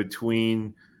to say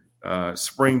between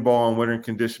spring ball and winter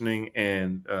conditioning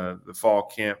and the fall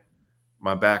camp,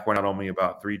 my back went out on me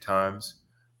about 3 times.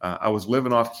 I was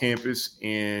living off campus,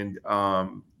 and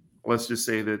let's just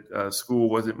say that school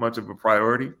wasn't much of a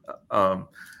priority. I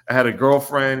had a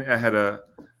girlfriend. I had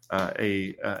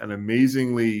an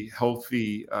amazingly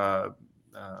healthy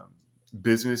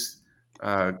business,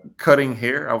 cutting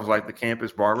hair. I was like the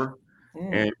campus barber,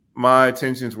 and my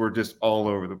attentions were just all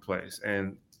over the place.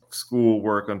 And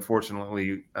schoolwork,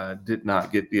 unfortunately, did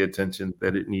not get the attention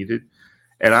that it needed.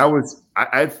 And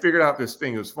I figured out this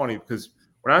thing. It was funny because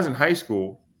when I was in high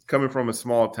school, coming from a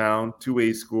small town,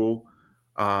 2A school,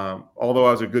 although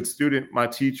I was a good student, my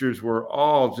teachers were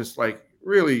all just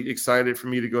really excited for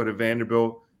me to go to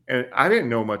Vanderbilt. And I didn't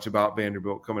know much about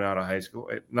Vanderbilt coming out of high school,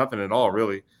 nothing at all,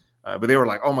 really. But they were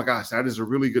like, oh my gosh, that is a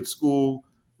really good school,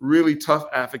 really tough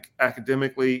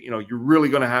academically. You're really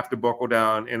going to have to buckle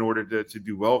down in order to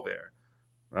do well there.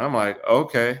 And I'm like,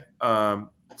 okay.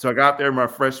 So I got there my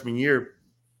freshman year.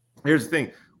 Here's the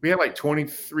thing. We had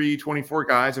 23, 24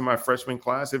 guys in my freshman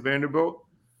class at Vanderbilt.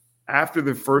 After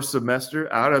the first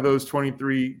semester, out of those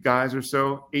 23 guys or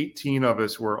so, 18 of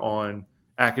us were on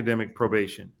academic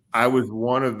probation. I was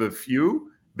one of the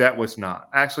few that was not.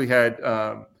 I actually had,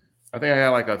 I think I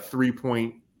had a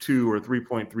 3.2 or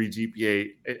 3.3 GPA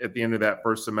at the end of that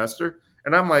first semester.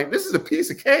 And I'm like, this is a piece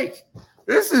of cake.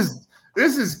 This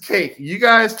is cake. You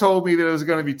guys told me that it was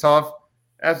going to be tough.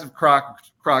 That's a crock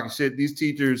of shit. These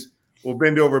teachers will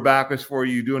bend over backwards for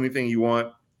you, do anything you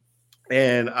want.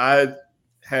 And I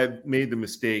had made the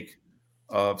mistake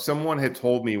of, someone had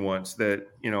told me once that,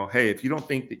 hey, if you don't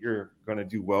think that you're going to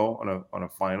do well on a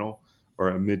final or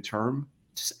a midterm,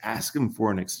 just ask them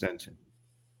for an extension.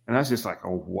 And I was just like,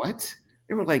 oh, what?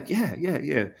 They were like, yeah.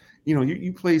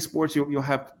 You play sports, you'll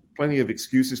have plenty of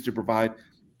excuses to provide.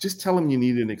 Just tell them you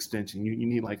need an extension. You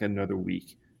need another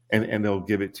week, and they'll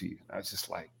give it to you. I was just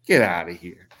like, get out of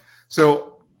here.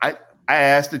 So I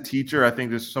asked the teacher, I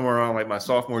think this is somewhere around my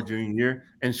sophomore, junior year.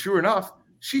 And sure enough,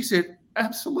 she said,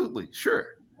 absolutely, sure.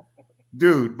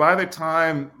 Dude, by the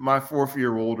time my 4th year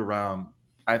rolled around,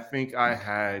 I think I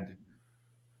had,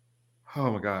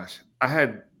 oh my gosh, I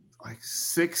had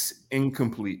 6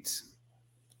 incompletes,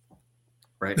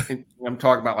 right? And I'm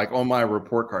talking about on my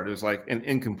report card, it was an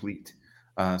incomplete.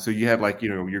 So you had like,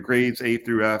 your grades A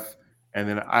through F. And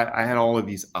then I had all of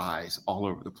these I's all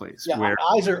over the place. Yeah, where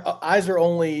I's are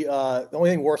only the only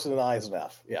thing worse than an I is an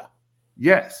F. Yeah.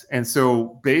 Yes. And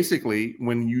so basically,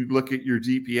 when you look at your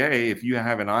GPA, if you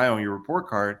have an I on your report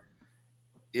card,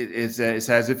 it's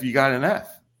as if you got an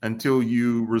F until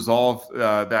you resolve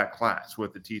that class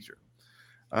with the teacher.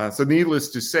 So needless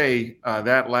to say,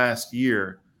 that last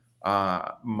year,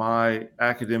 my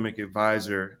academic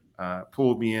advisor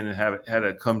pulled me in and had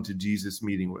a come to Jesus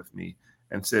meeting with me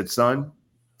and said, "Son,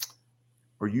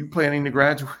 are you planning to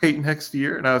graduate next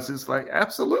year?" And I was just like,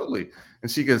 "Absolutely."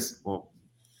 And she goes, "Well,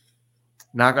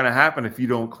 not going to happen if you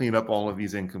don't clean up all of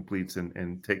these incompletes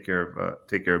and take care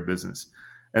of business."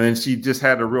 And then she just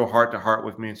had a real heart to heart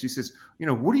with me. And she says,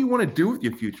 "What do you want to do with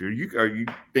your future? Are you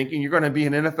thinking you're going to be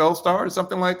an NFL star or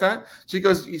something like that?" She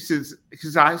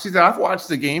said, "I've watched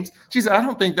the games." She said, "I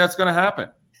don't think that's going to happen.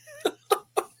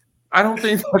 I don't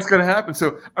think that's going to happen.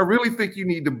 So I really think you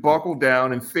need to buckle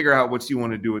down and figure out what you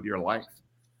want to do with your life."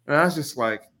 And I was just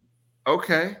like,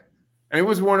 okay. And it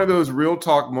was one of those real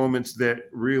talk moments that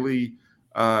really,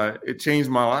 it changed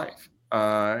my life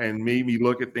and made me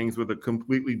look at things with a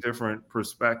completely different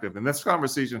perspective. And this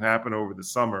conversation happened over the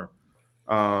summer.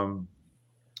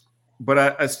 But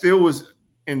I still was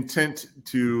intent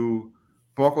to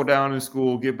buckle down in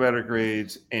school, get better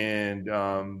grades, and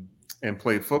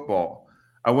play football.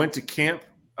 I went to camp,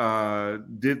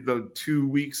 did the 2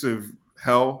 weeks of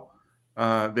hell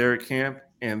there at camp.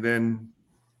 And then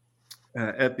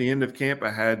at the end of camp, I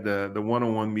had the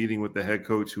one-on-one meeting with the head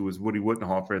coach, who was Woody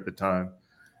Wittenhofer at the time.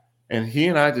 And he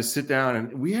and I just sit down,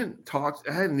 and we hadn't talked.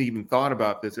 I hadn't even thought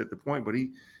about this at the point, but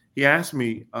he asked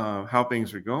me how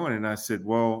things were going. And I said,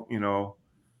 "Well,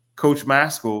 Coach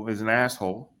Maskell is an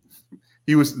asshole."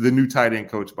 He was the new tight end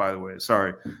coach, by the way.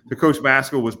 Sorry. The Coach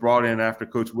Maskell was brought in after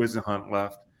Coach Wisenhunt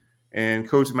left. And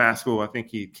Coach Maskell, I think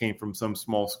he came from some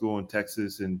small school in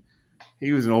Texas, and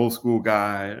he was an old school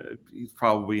guy. He's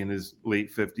probably in his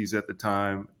late 50s at the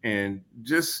time, and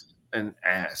just an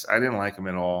ass. I didn't like him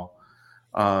at all.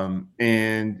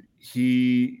 And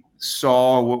he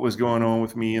saw what was going on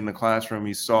with me in the classroom.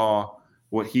 He saw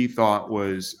what he thought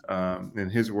was, in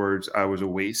his words, I was a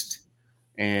waste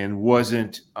and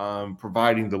wasn't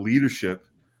providing the leadership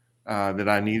that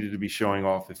I needed to be showing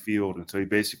off the field. And so he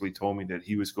basically told me that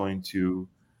he was going to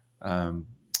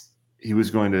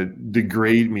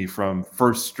degrade me from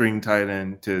first string tight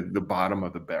end to the bottom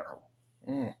of the barrel.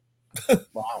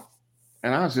 Wow.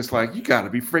 And I was just like, "You got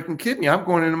to be freaking kidding me. I'm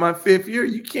going into my 5th year.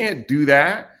 You can't do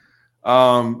that."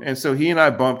 And so he and I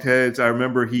bumped heads. I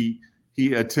remember he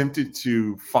attempted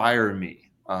to fire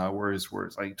me, were his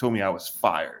words. Like, he told me I was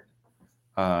fired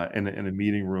in a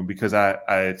meeting room because I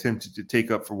attempted to take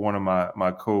up for one of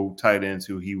my co-tight ends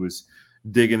who he was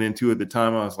digging into at the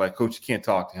time. I was like, "Coach, you can't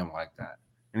talk to him like that."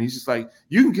 And he's just like,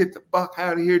 "You can get the fuck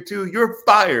out of here too. You're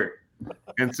fired."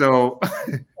 And so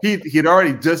he had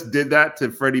already just did that to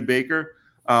Freddie Baker,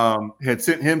 had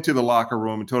sent him to the locker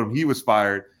room and told him he was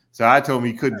fired. So I told him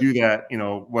he couldn't do that,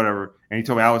 whatever. And he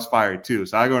told me I was fired too.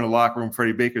 So I go in the locker room,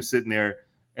 Freddie Baker's sitting there,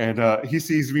 and he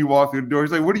sees me walk through the door.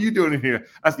 He's like, "What are you doing in here?"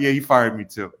 I said, "Yeah, he fired me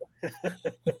too."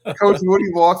 Coach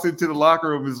Woody walks into the locker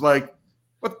room and is like,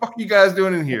 "What the fuck are you guys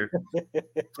doing in here?"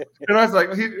 And I was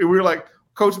like, we were like,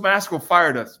 "Coach Maskell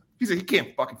fired us." He said, "He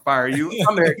can't fucking fire you.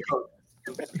 I'm the head coach."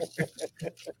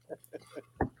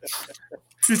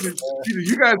 He said,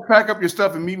 "You guys pack up your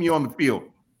stuff and meet me on the field."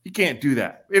 He can't do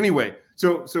that. Anyway,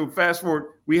 so fast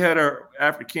forward, we had our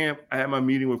after camp. I had my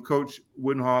meeting with Coach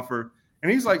Wittenhofer,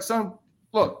 and he's like, "Son,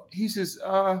 look," he says,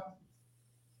 I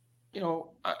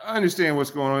understand what's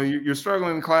going on. You're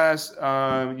struggling in class.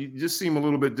 You just seem a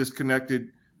little bit disconnected.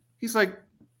 He's like,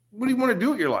 "What do you want to do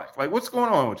with your life? Like, what's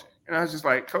going on with you?" And I was just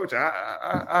like, "Coach,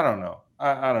 I don't know.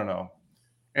 I don't know."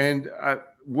 And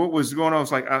what was going on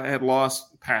was like I had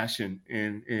lost passion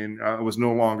and I was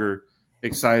no longer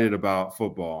excited about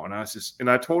football. And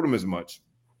I told him as much.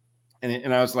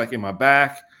 And I was like, my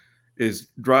back is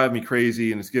driving me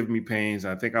crazy and it's giving me pains.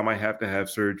 I think I might have to have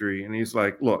surgery. And he's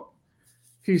like, "Look,"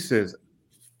 he says,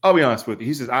 "I'll be honest with you."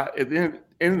 He says, "At the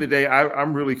end of the day,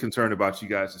 I'm really concerned about you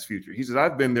guys' future." He says,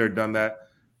 "I've been there, done that.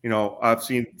 I've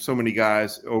seen so many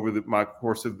guys over my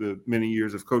course of the many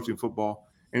years of coaching football."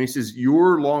 And he says,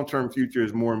 "Your long-term future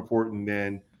is more important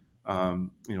than,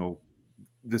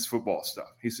 this football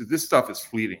stuff." He says, "This stuff is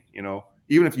fleeting.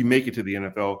 Even if you make it to the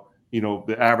NFL,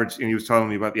 the average," and he was telling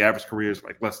me about the average career is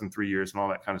like less than 3 years and all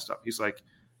that kind of stuff. He's like,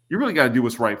 "You really got to do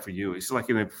what's right for you." He's like,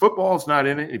 "And if football's not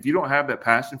in it, if you don't have that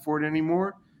passion for it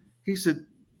anymore," he said,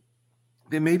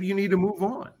 "then maybe you need to move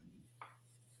on."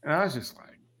 And I was just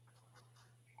like,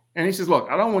 And he says, look,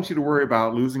 I don't want you to worry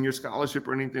about losing your scholarship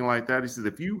or anything like that. He says,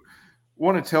 if you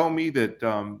want to tell me that,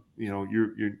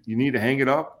 you need to hang it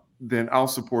up, then I'll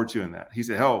support you in that. He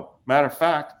said, hell, matter of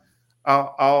fact,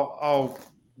 I'll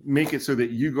make it so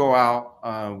that you go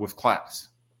out with class.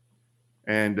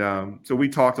 And so we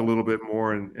talked a little bit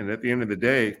more. And at the end of the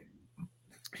day,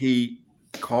 he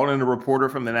called in a reporter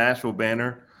from the Nashville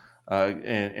Banner,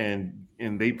 and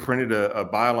they printed a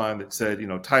byline that said,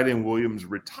 tight end Williams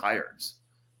retires,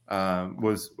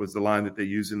 was the line that they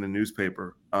used in the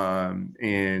newspaper.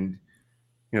 And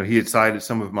he had cited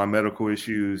some of my medical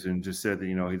issues and just said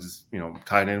that,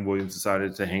 tight end Williams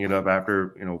decided to hang it up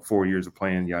after, 4 years of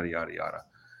playing, yada, yada, yada.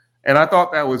 And I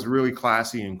thought that was really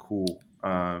classy and cool.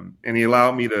 And he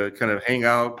allowed me to kind of hang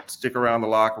out, stick around the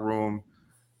locker room.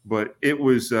 But it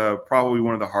was probably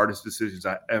one of the hardest decisions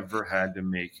I ever had to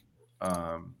make.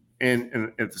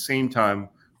 And at the same time,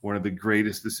 one of the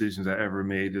greatest decisions I ever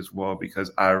made as well,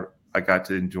 because I got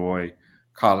to enjoy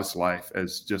college life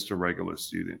as just a regular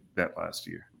student that last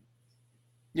year.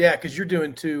 Yeah, because you're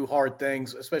doing two hard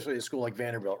things, especially at a school like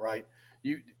Vanderbilt, right?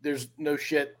 There's no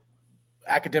shit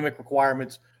academic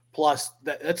requirements, plus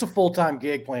that's a full-time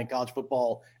gig playing college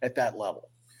football at that level.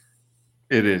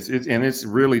 It is. It's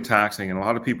really taxing. And a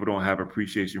lot of people don't have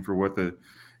appreciation for what the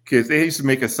kids, they used to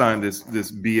make us sign this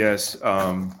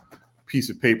BS piece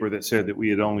of paper that said that we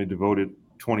had only devoted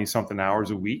 20 something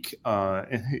hours a week,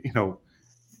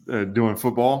 doing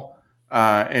football.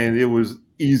 And it was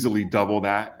easily double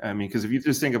that. I mean, because if you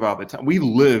just think about the time we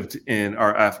lived in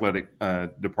our athletic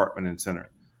department and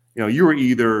center, you were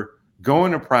either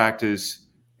going to practice,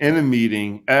 in a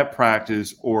meeting, at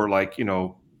practice, or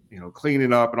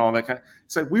cleaning up and all that kind of.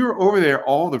 It's like we were over there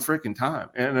all the freaking time.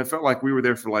 And it felt like we were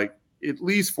there for at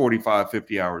least 45,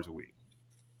 50 hours a week.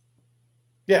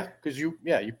 Yeah, because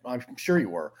I'm sure you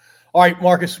were. All right,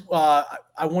 Marcus, I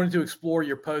wanted to explore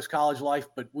your post-college life,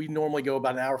 but we normally go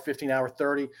about an hour, 15, hour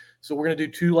 30. So we're going to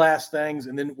do two last things,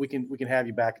 and then we can have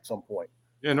you back at some point.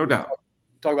 Yeah, no doubt.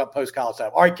 Talk about post-college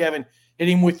time. All right, Kevin, hit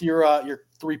him with your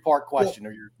 3-part question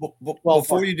or your.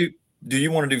 Before you do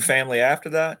you want to do family after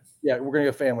that? Yeah, we're going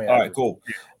to go family. All right, cool.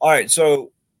 All right,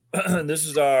 so this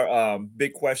is our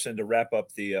big question to wrap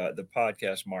up the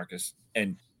podcast, Marcus.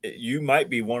 And you might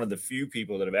be one of the few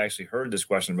people that have actually heard this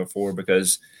question before,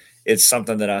 because it's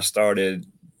something that I started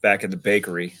back at the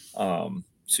bakery. So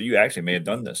you actually may have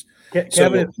done this.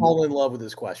 Kevin had fallen in love with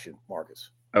this question, Marcus.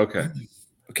 Okay.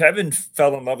 Kevin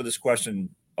fell in love with this question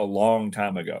a long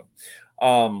time ago.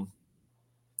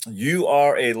 You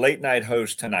are a late night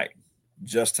host tonight,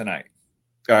 just tonight.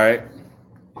 All right.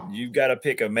 You've got to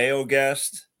pick a male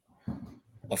guest,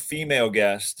 a female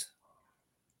guest,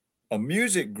 a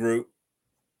music group,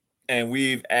 and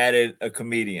we've added a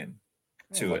comedian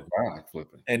to it. God,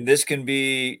 and this can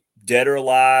be dead or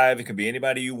alive. It could be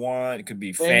anybody you want. It could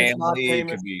be family. It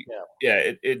could be,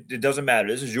 it doesn't matter.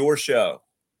 This is your show.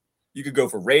 You could go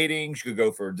for ratings. You could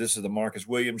go for, this is the Marcus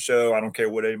Williams show. I don't care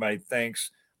what anybody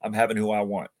thinks. I'm having who I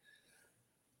want.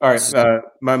 All right.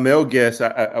 My male guest,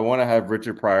 I want to have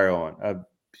Richard Pryor on. I'm a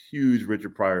huge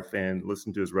Richard Pryor fan.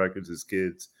 Listen to his records as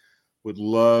kids. Would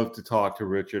love to talk to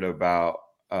Richard about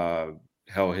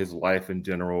how his life in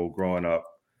general growing up.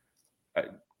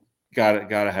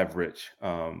 Gotta have Rich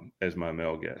as my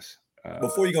male guest.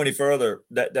 Before you go any further,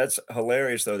 that's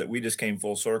hilarious though that we just came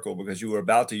full circle, because you were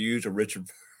about to use a Richard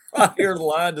Pryor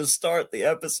line to start the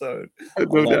episode.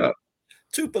 No doubt.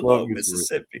 Tupelo,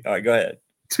 Mississippi. All right, go ahead.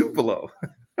 Tupelo.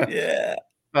 Yeah.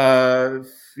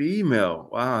 Female.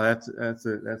 Wow, that's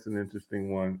an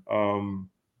interesting one.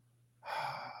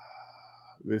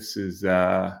 This is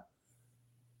how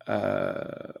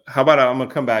about I'm gonna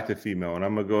come back to female, and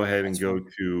I'm gonna go ahead and go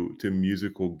to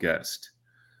musical guest.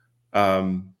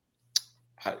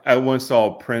 I once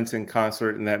saw Prince in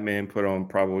concert, and that man put on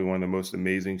probably one of the most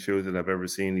amazing shows that I've ever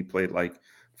seen. He played like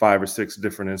 5 or 6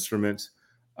 different instruments.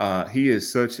 He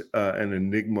is such an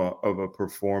enigma of a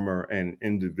performer and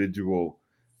individual.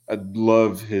 I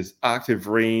love his octave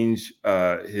range,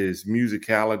 his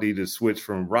musicality to switch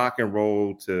from rock and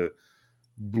roll to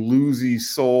bluesy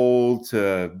soul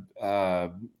to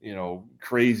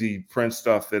crazy Prince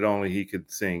stuff that only he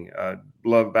could sing.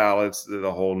 Love ballads,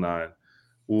 the whole nine.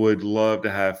 Would love to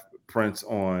have Prince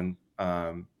on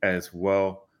as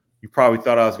well. You probably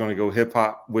thought I was going to go hip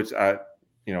hop, which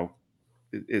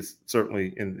it's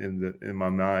certainly in my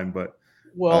mind, but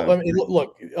well, let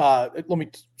me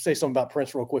say something about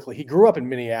Prince real quickly. He grew up in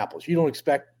Minneapolis. You don't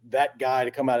expect that guy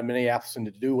to come out of Minneapolis and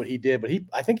to do what he did, but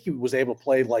I think he was able to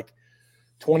play like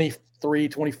 23,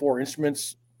 24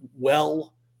 instruments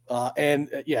well.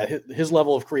 His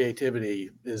level of creativity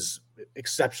is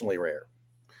exceptionally rare.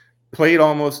 Played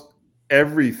almost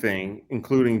everything,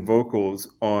 including vocals,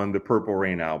 on the Purple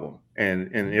Rain album. And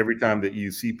every time that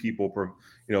you see people,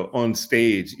 on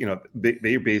stage,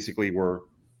 they basically were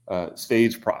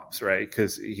stage props, right?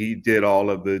 Because he did all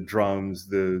of the drums,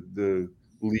 the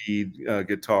lead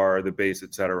guitar, the bass,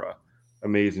 etc.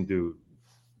 Amazing dude.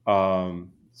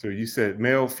 So you said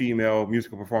male, female,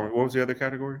 musical performer. What was the other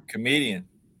category? Comedian.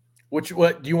 What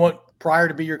do you want prior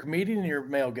to be your comedian or your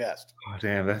male guest? Oh,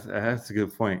 damn, that's a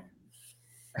good point.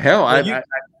 Hell,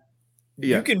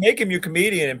 you can make him your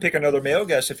comedian and pick another male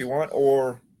guest if you want,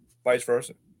 or vice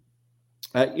versa.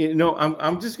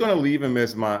 I'm just going to leave him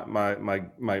as my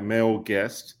male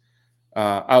guest.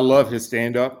 I love his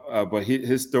stand-up, but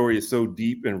his story is so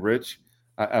deep and rich.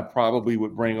 I probably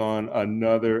would bring on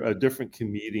a different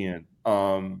comedian.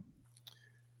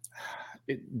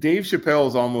 Dave Chappelle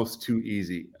is almost too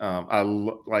easy.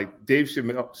 Like Dave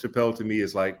Chappelle to me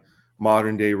is like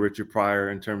modern day Richard Pryor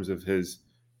in terms of his,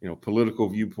 political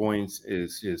viewpoints,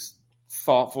 his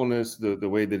thoughtfulness, the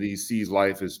way that he sees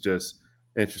life is just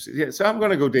interesting. Yeah, so I'm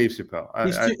going to go Dave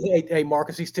Chappelle. Hey,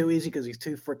 Marcus, he's too easy because he's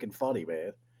too freaking funny,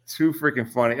 man. Too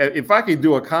freaking funny. If I could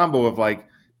do a combo of like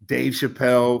Dave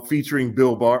Chappelle featuring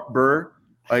Bill Burr,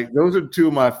 like those are two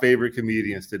of my favorite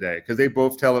comedians today because they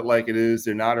both tell it like it is.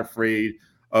 They're not afraid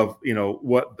of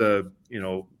what the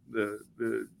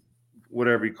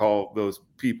whatever you call those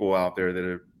people out there that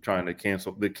are trying to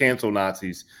cancel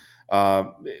Nazis.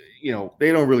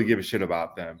 They don't really give a shit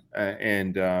about them,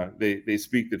 and they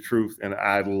speak the truth, and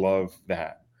I love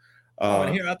that.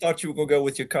 And here I thought you were gonna go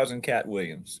with your cousin Cat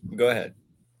Williams. Go ahead.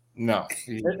 No,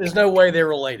 there's no way they're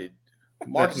related.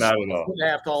 Marcus not at all.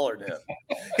 Half taller than him.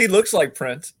 He looks like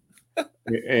Prince. And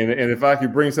if I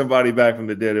could bring somebody back from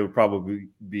the dead, it would probably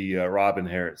be Robin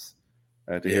Harris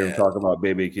to hear him talk about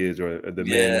baby kids or the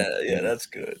men. Yeah, that's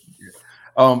good.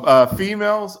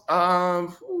 Females,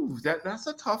 that's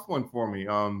a tough one for me.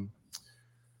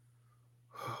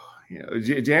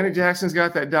 Janet Jackson's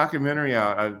got that documentary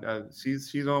out.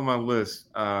 She's on my list.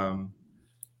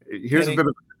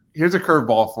 Here's a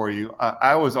curveball for you.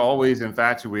 I was always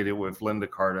infatuated with Linda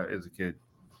Carter as a kid.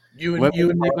 You and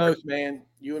me both, man.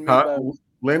 You and me both.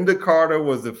 Linda Carter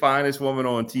was the finest woman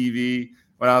on TV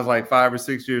when I was like 5 or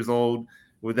 6 years old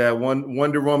with that one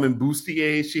Wonder Woman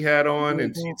bustier she had on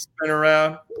and she'd spin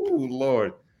around. Ooh,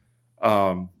 Lord.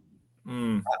 I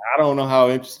don't know how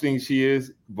interesting she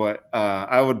is, but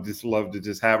I would just love to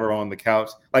just have her on the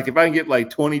couch. Like if I can get like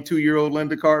 22-year-old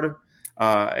Linda Carter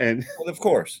and well, of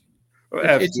course.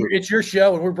 It's your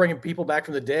show, and we're bringing people back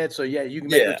from the dead. So yeah, you can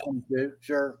make her 22.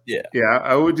 Sure. Yeah.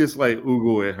 I would just like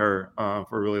oogle at her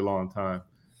for a really long time,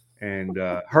 and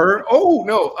her. Oh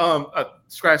no,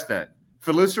 scratch that.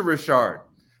 Felicia Rashad,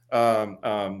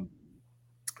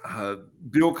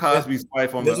 Bill Cosby's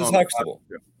wife on Mrs. Huxtable.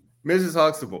 Mrs.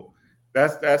 Huxtable.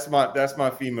 That's my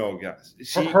female guest.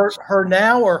 Her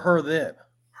now or her then?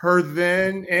 Her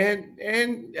then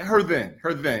and her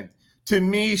then. To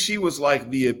me, she was like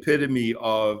the epitome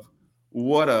of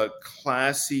what a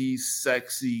classy,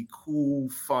 sexy, cool,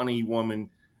 funny woman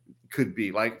could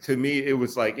be. Like to me, it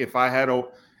was like if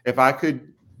I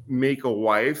could make a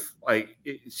wife,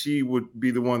 she would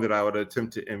be the one that I would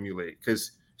attempt to emulate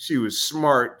because she was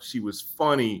smart, she was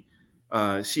funny,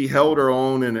 she held her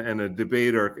own in a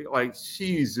debate. Like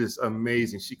she's just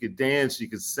amazing. She could dance, she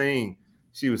could sing,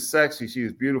 she was sexy, she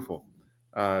was beautiful.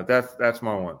 That's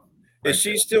my one. Is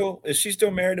she still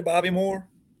married to Bobby Moore?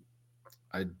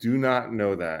 I do not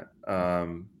know that.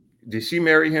 Did she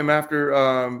marry him after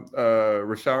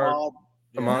Rashad?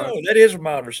 No, that is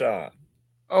Ahmad Rashad.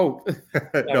 Oh,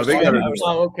 no, they got it.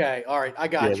 Oh, okay. All right. I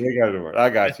got you. They got it. I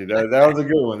got you. That was a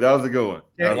good one.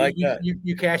 Yeah, like that.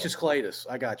 You Cassius Claytus.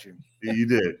 I got you. You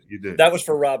did. That was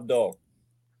for Rob Dole.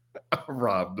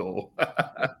 Rob Dole.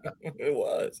 It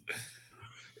was.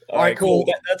 All right, cool.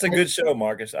 That's a good show,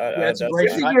 Marcus. That's a great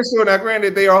show. Now,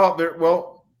 granted, they are all there.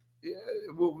 Well,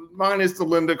 mine is the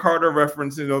Linda Carter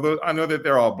reference. I know that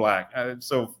they're all black,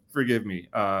 so forgive me.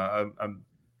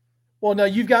 Well, no,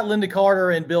 you've got Linda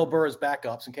Carter and Bill Burr as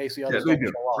backups in case the others don't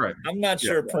show up. Right. I'm not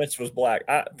sure Prince was black.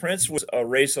 Prince was a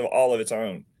race of all of its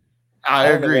own. I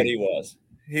don't agree. know what he was.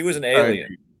 He was an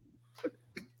alien.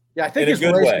 Yeah, I think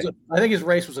his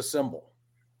race was a symbol.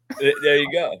 There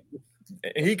you go.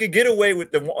 He could get away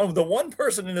with the one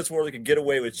person in this world that could get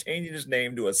away with changing his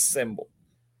name to a symbol.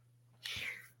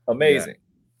 Amazing.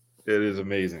 Yeah, it is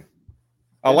amazing.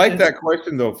 I like that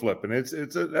question though, Flip, and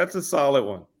that's a solid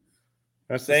one.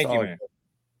 Thank you, man.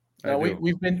 No,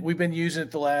 we've been using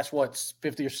it the last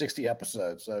 50 or 60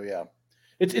 episodes. So yeah,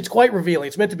 it's quite revealing.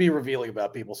 It's meant to be revealing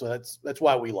about people, so that's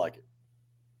why we like it.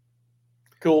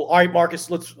 Cool. All right, Marcus,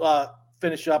 let's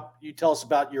finish up. You tell us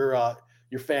about your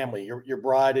family, your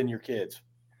bride and your kids?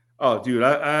 Oh, dude,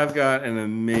 I've got an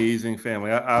amazing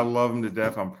family. I love them to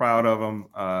death. I'm proud of them.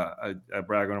 I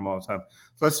brag on them all the time.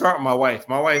 So let's start with my wife.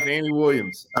 My wife, Annie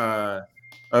Williams, a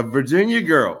Virginia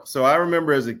girl. So I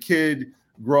remember as a kid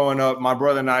growing up, my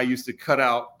brother and I used to cut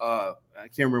out, I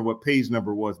can't remember what page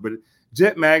number it was, but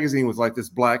Jet Magazine was like this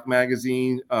black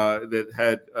magazine that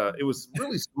had, it was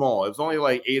really small. It was only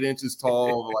like 8 inches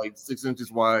tall, like 6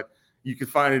 inches wide. You could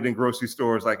find it in grocery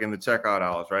stores, like in the checkout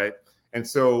aisles, right? And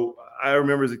so I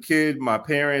remember as a kid, my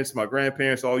parents, my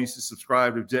grandparents all used to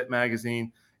subscribe to Jet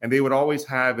Magazine, and they would always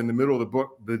have in the middle of the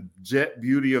book the Jet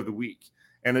Beauty of the Week.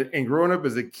 And growing up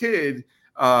as a kid,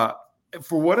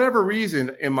 for whatever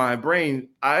reason in my brain,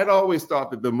 I had always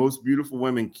thought that the most beautiful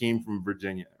women came from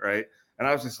Virginia, right? And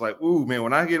I was just like, ooh, man,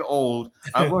 when I get old,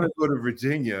 I'm going to go to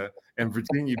Virginia and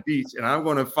Virginia Beach, and I'm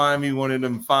going to find me one of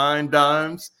them fine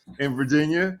dimes in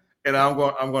Virginia, and I'm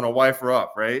going to wife her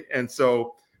up, right? And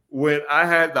so when I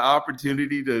had the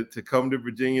opportunity to come to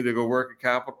Virginia to go work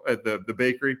at the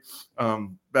bakery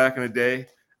back in the day,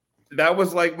 that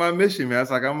was like my mission, man. I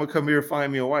was like, I'm gonna come here and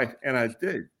find me a wife, and I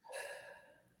did.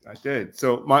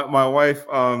 So my wife,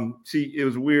 it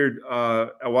was weird.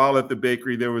 While at the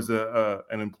bakery, there was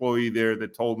an employee there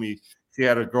that told me she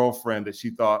had a girlfriend that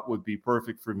she thought would be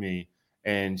perfect for me,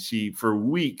 and she for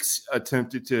weeks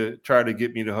attempted to try to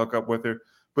get me to hook up with her,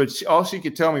 but all she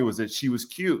could tell me was that she was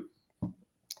cute,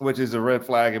 which is a red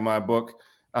flag in my book.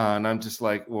 And I'm just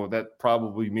like, well, that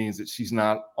probably means that she's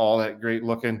not all that great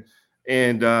looking.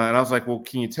 And I was like, well,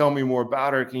 can you tell me more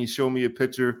about her? Can you show me a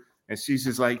picture? And she's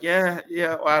just like, yeah,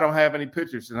 well, I don't have any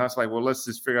pictures. And I was like, well, let's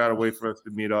just figure out a way for us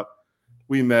to meet up.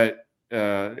 We met.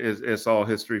 It's all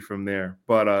history from there.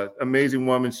 But amazing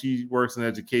woman. She works in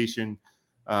education.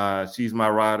 She's my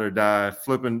ride or die.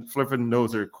 Flippin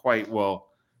knows her quite well.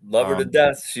 Love her to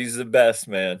death. She's the best,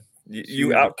 man. You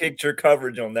outkicked your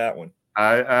coverage on that one.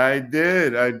 I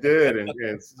did,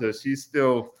 and so she's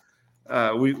still.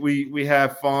 We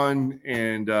have fun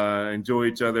and enjoy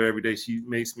each other every day. She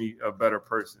makes me a better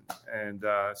person, and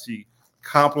she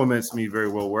compliments me very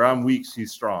well. Where I'm weak,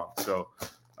 she's strong. So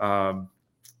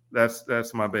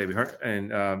that's my baby. Her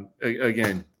and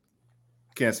again,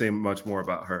 can't say much more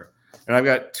about her. And I've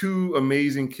got 2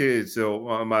 amazing kids.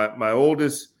 So my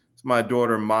oldest. My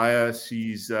daughter Maya,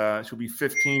 she'll be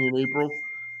 15 in April.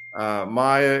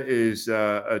 Maya is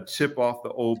a chip off the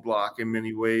old block in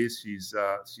many ways. She's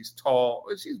tall.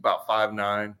 She's about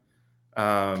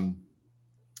 5'9".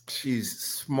 She's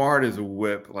smart as a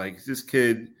whip. Like this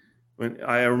kid, when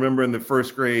I remember in the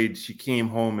 1st grade, she came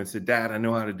home and said, "Dad, I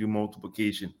know how to do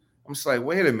multiplication." I'm just like,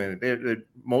 wait a minute, they're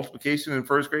multiplication in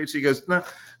 1st grade? She goes, no.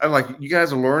 I'm like, you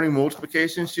guys are learning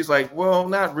multiplication? She's like, well,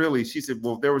 not really. She said,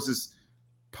 well, there was this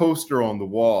poster on the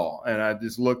wall, and I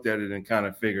just looked at it and kind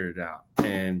of figured it out.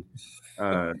 And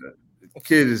the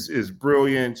kid is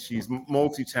brilliant. She's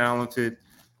multi-talented.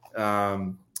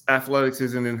 Athletics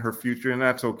isn't in her future, and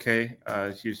that's okay.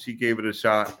 She gave it a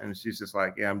shot, and she's just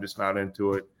like, yeah, I'm just not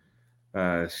into it.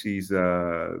 She's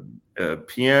a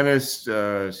pianist.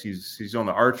 She's on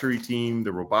the archery team,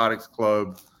 the robotics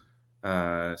club.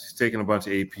 She's taken a bunch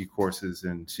of AP courses,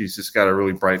 and she's just got a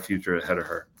really bright future ahead of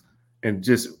her. And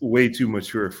just way too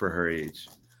mature for her age.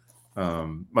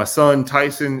 My son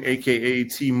Tyson, aka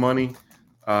T Money,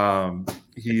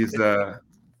 he's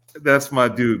that's my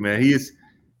dude, man. He's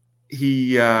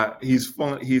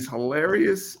fun. He's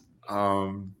hilarious.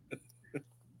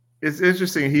 It's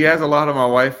interesting. He has a lot of my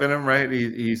wife in him, right?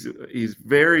 He's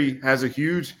has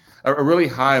a really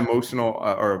high emotional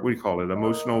or what do you call it?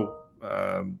 Emotional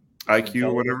IQ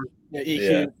or whatever. Yeah,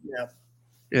 EQ. Yeah.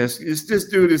 Yes, this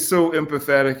dude is so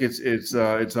empathetic.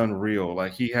 It's unreal.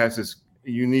 Like he has this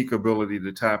unique ability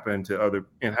to tap into other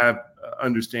and have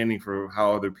understanding for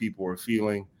how other people are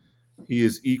feeling. He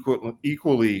is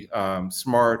equally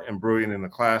smart and brilliant in the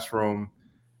classroom,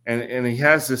 and he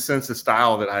has this sense of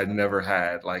style that I'd never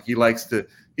had. Like he likes to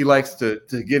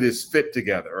get his fit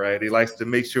together, right? He likes to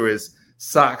make sure his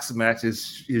socks match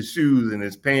his shoes and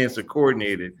his pants are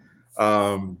coordinated.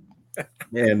 And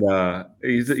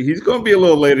he's going to be a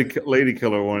little lady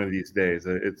killer one of these days.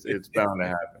 It's bound to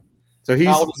happen. So he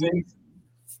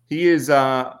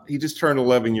just turned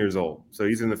 11 years old. So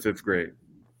he's in the 5th grade.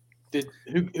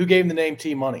 Who gave him the name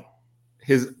T Money?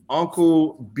 His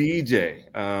uncle BJ.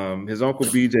 His uncle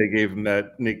BJ gave him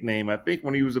that nickname, I think,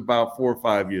 when he was about 4 or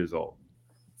 5 years old.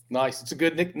 Nice. It's a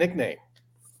good nickname.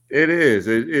 It is.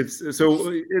 It's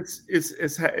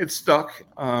stuck.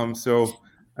 So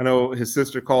I know his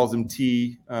sister calls him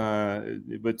T,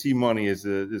 but T Money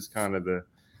is kind of the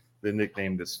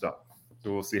nickname that stuck.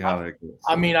 So we'll see how that goes.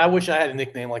 I mean, I wish I had a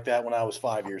nickname like that when I was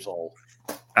 5 years old.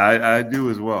 I do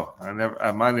as well.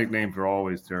 My nicknames are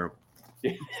always terrible.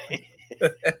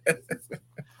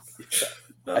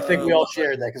 I think we all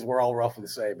shared that because we're all roughly the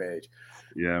same age.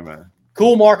 Yeah, man.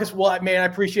 Cool, Marcus. Well, man, I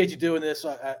appreciate you doing this.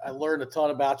 I learned a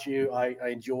ton about you. I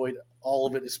enjoyed all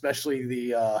of it, especially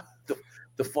the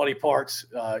funny parts.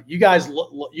 You guys,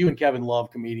 you and Kevin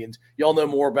love comedians. Y'all know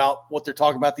more about what they're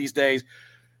talking about these days.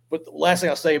 But the last thing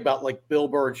I'll say about like Bill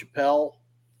Burr and Chappelle,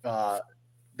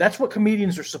 that's what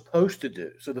comedians are supposed to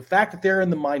do. So the fact that they're in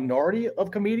the minority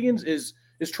of comedians is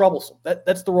troublesome.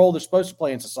 That's the role they're supposed to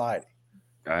play in society.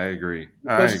 I agree.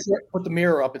 Put the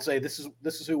mirror up and say, this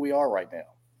is who we are right now.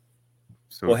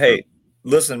 So well, hey,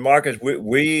 listen, Marcus,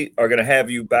 we are going to have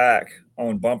you back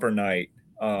on Bumper Night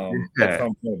at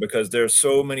some point, because there's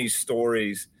so many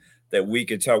stories that we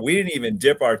could tell. We didn't even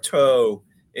dip our toe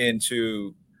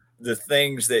into the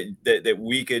things that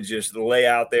we could just lay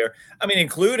out there. I mean,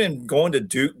 including going to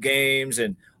Duke games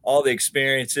and all the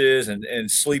experiences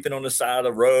and sleeping on the side of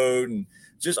the road and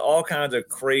just all kinds of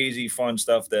crazy fun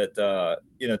stuff that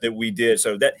that we did.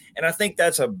 So that, and I think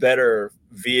that's a better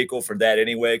vehicle for that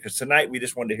anyway, because tonight we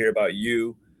just wanted to hear about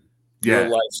you, your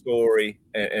life story,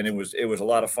 and it was a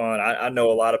lot of fun. I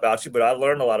know a lot about you, but I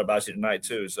learned a lot about you tonight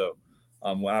too. So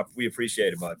we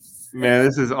appreciate it, bud. Man,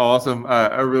 this is awesome.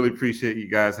 I really appreciate you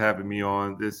guys having me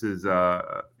on. This is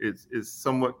it's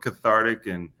somewhat cathartic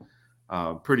and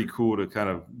pretty cool to kind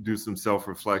of do some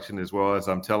self-reflection as well as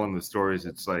I'm telling the stories.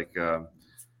 It's like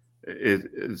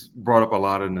it's brought up a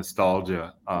lot of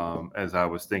nostalgia as I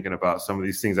was thinking about some of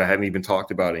these things I hadn't even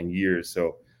talked about in years.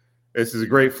 So this is a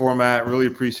great format. Really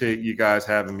appreciate you guys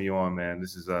having me on, man.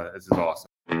 This is awesome.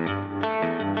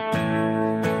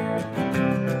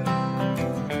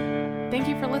 Thank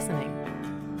you for listening.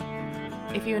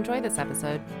 If you enjoyed this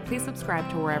episode, please subscribe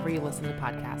to wherever you listen to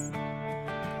podcasts.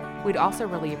 We'd also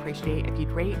really appreciate if you'd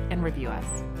rate and review us.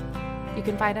 You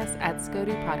can find us at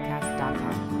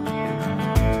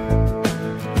scodupodcast.com.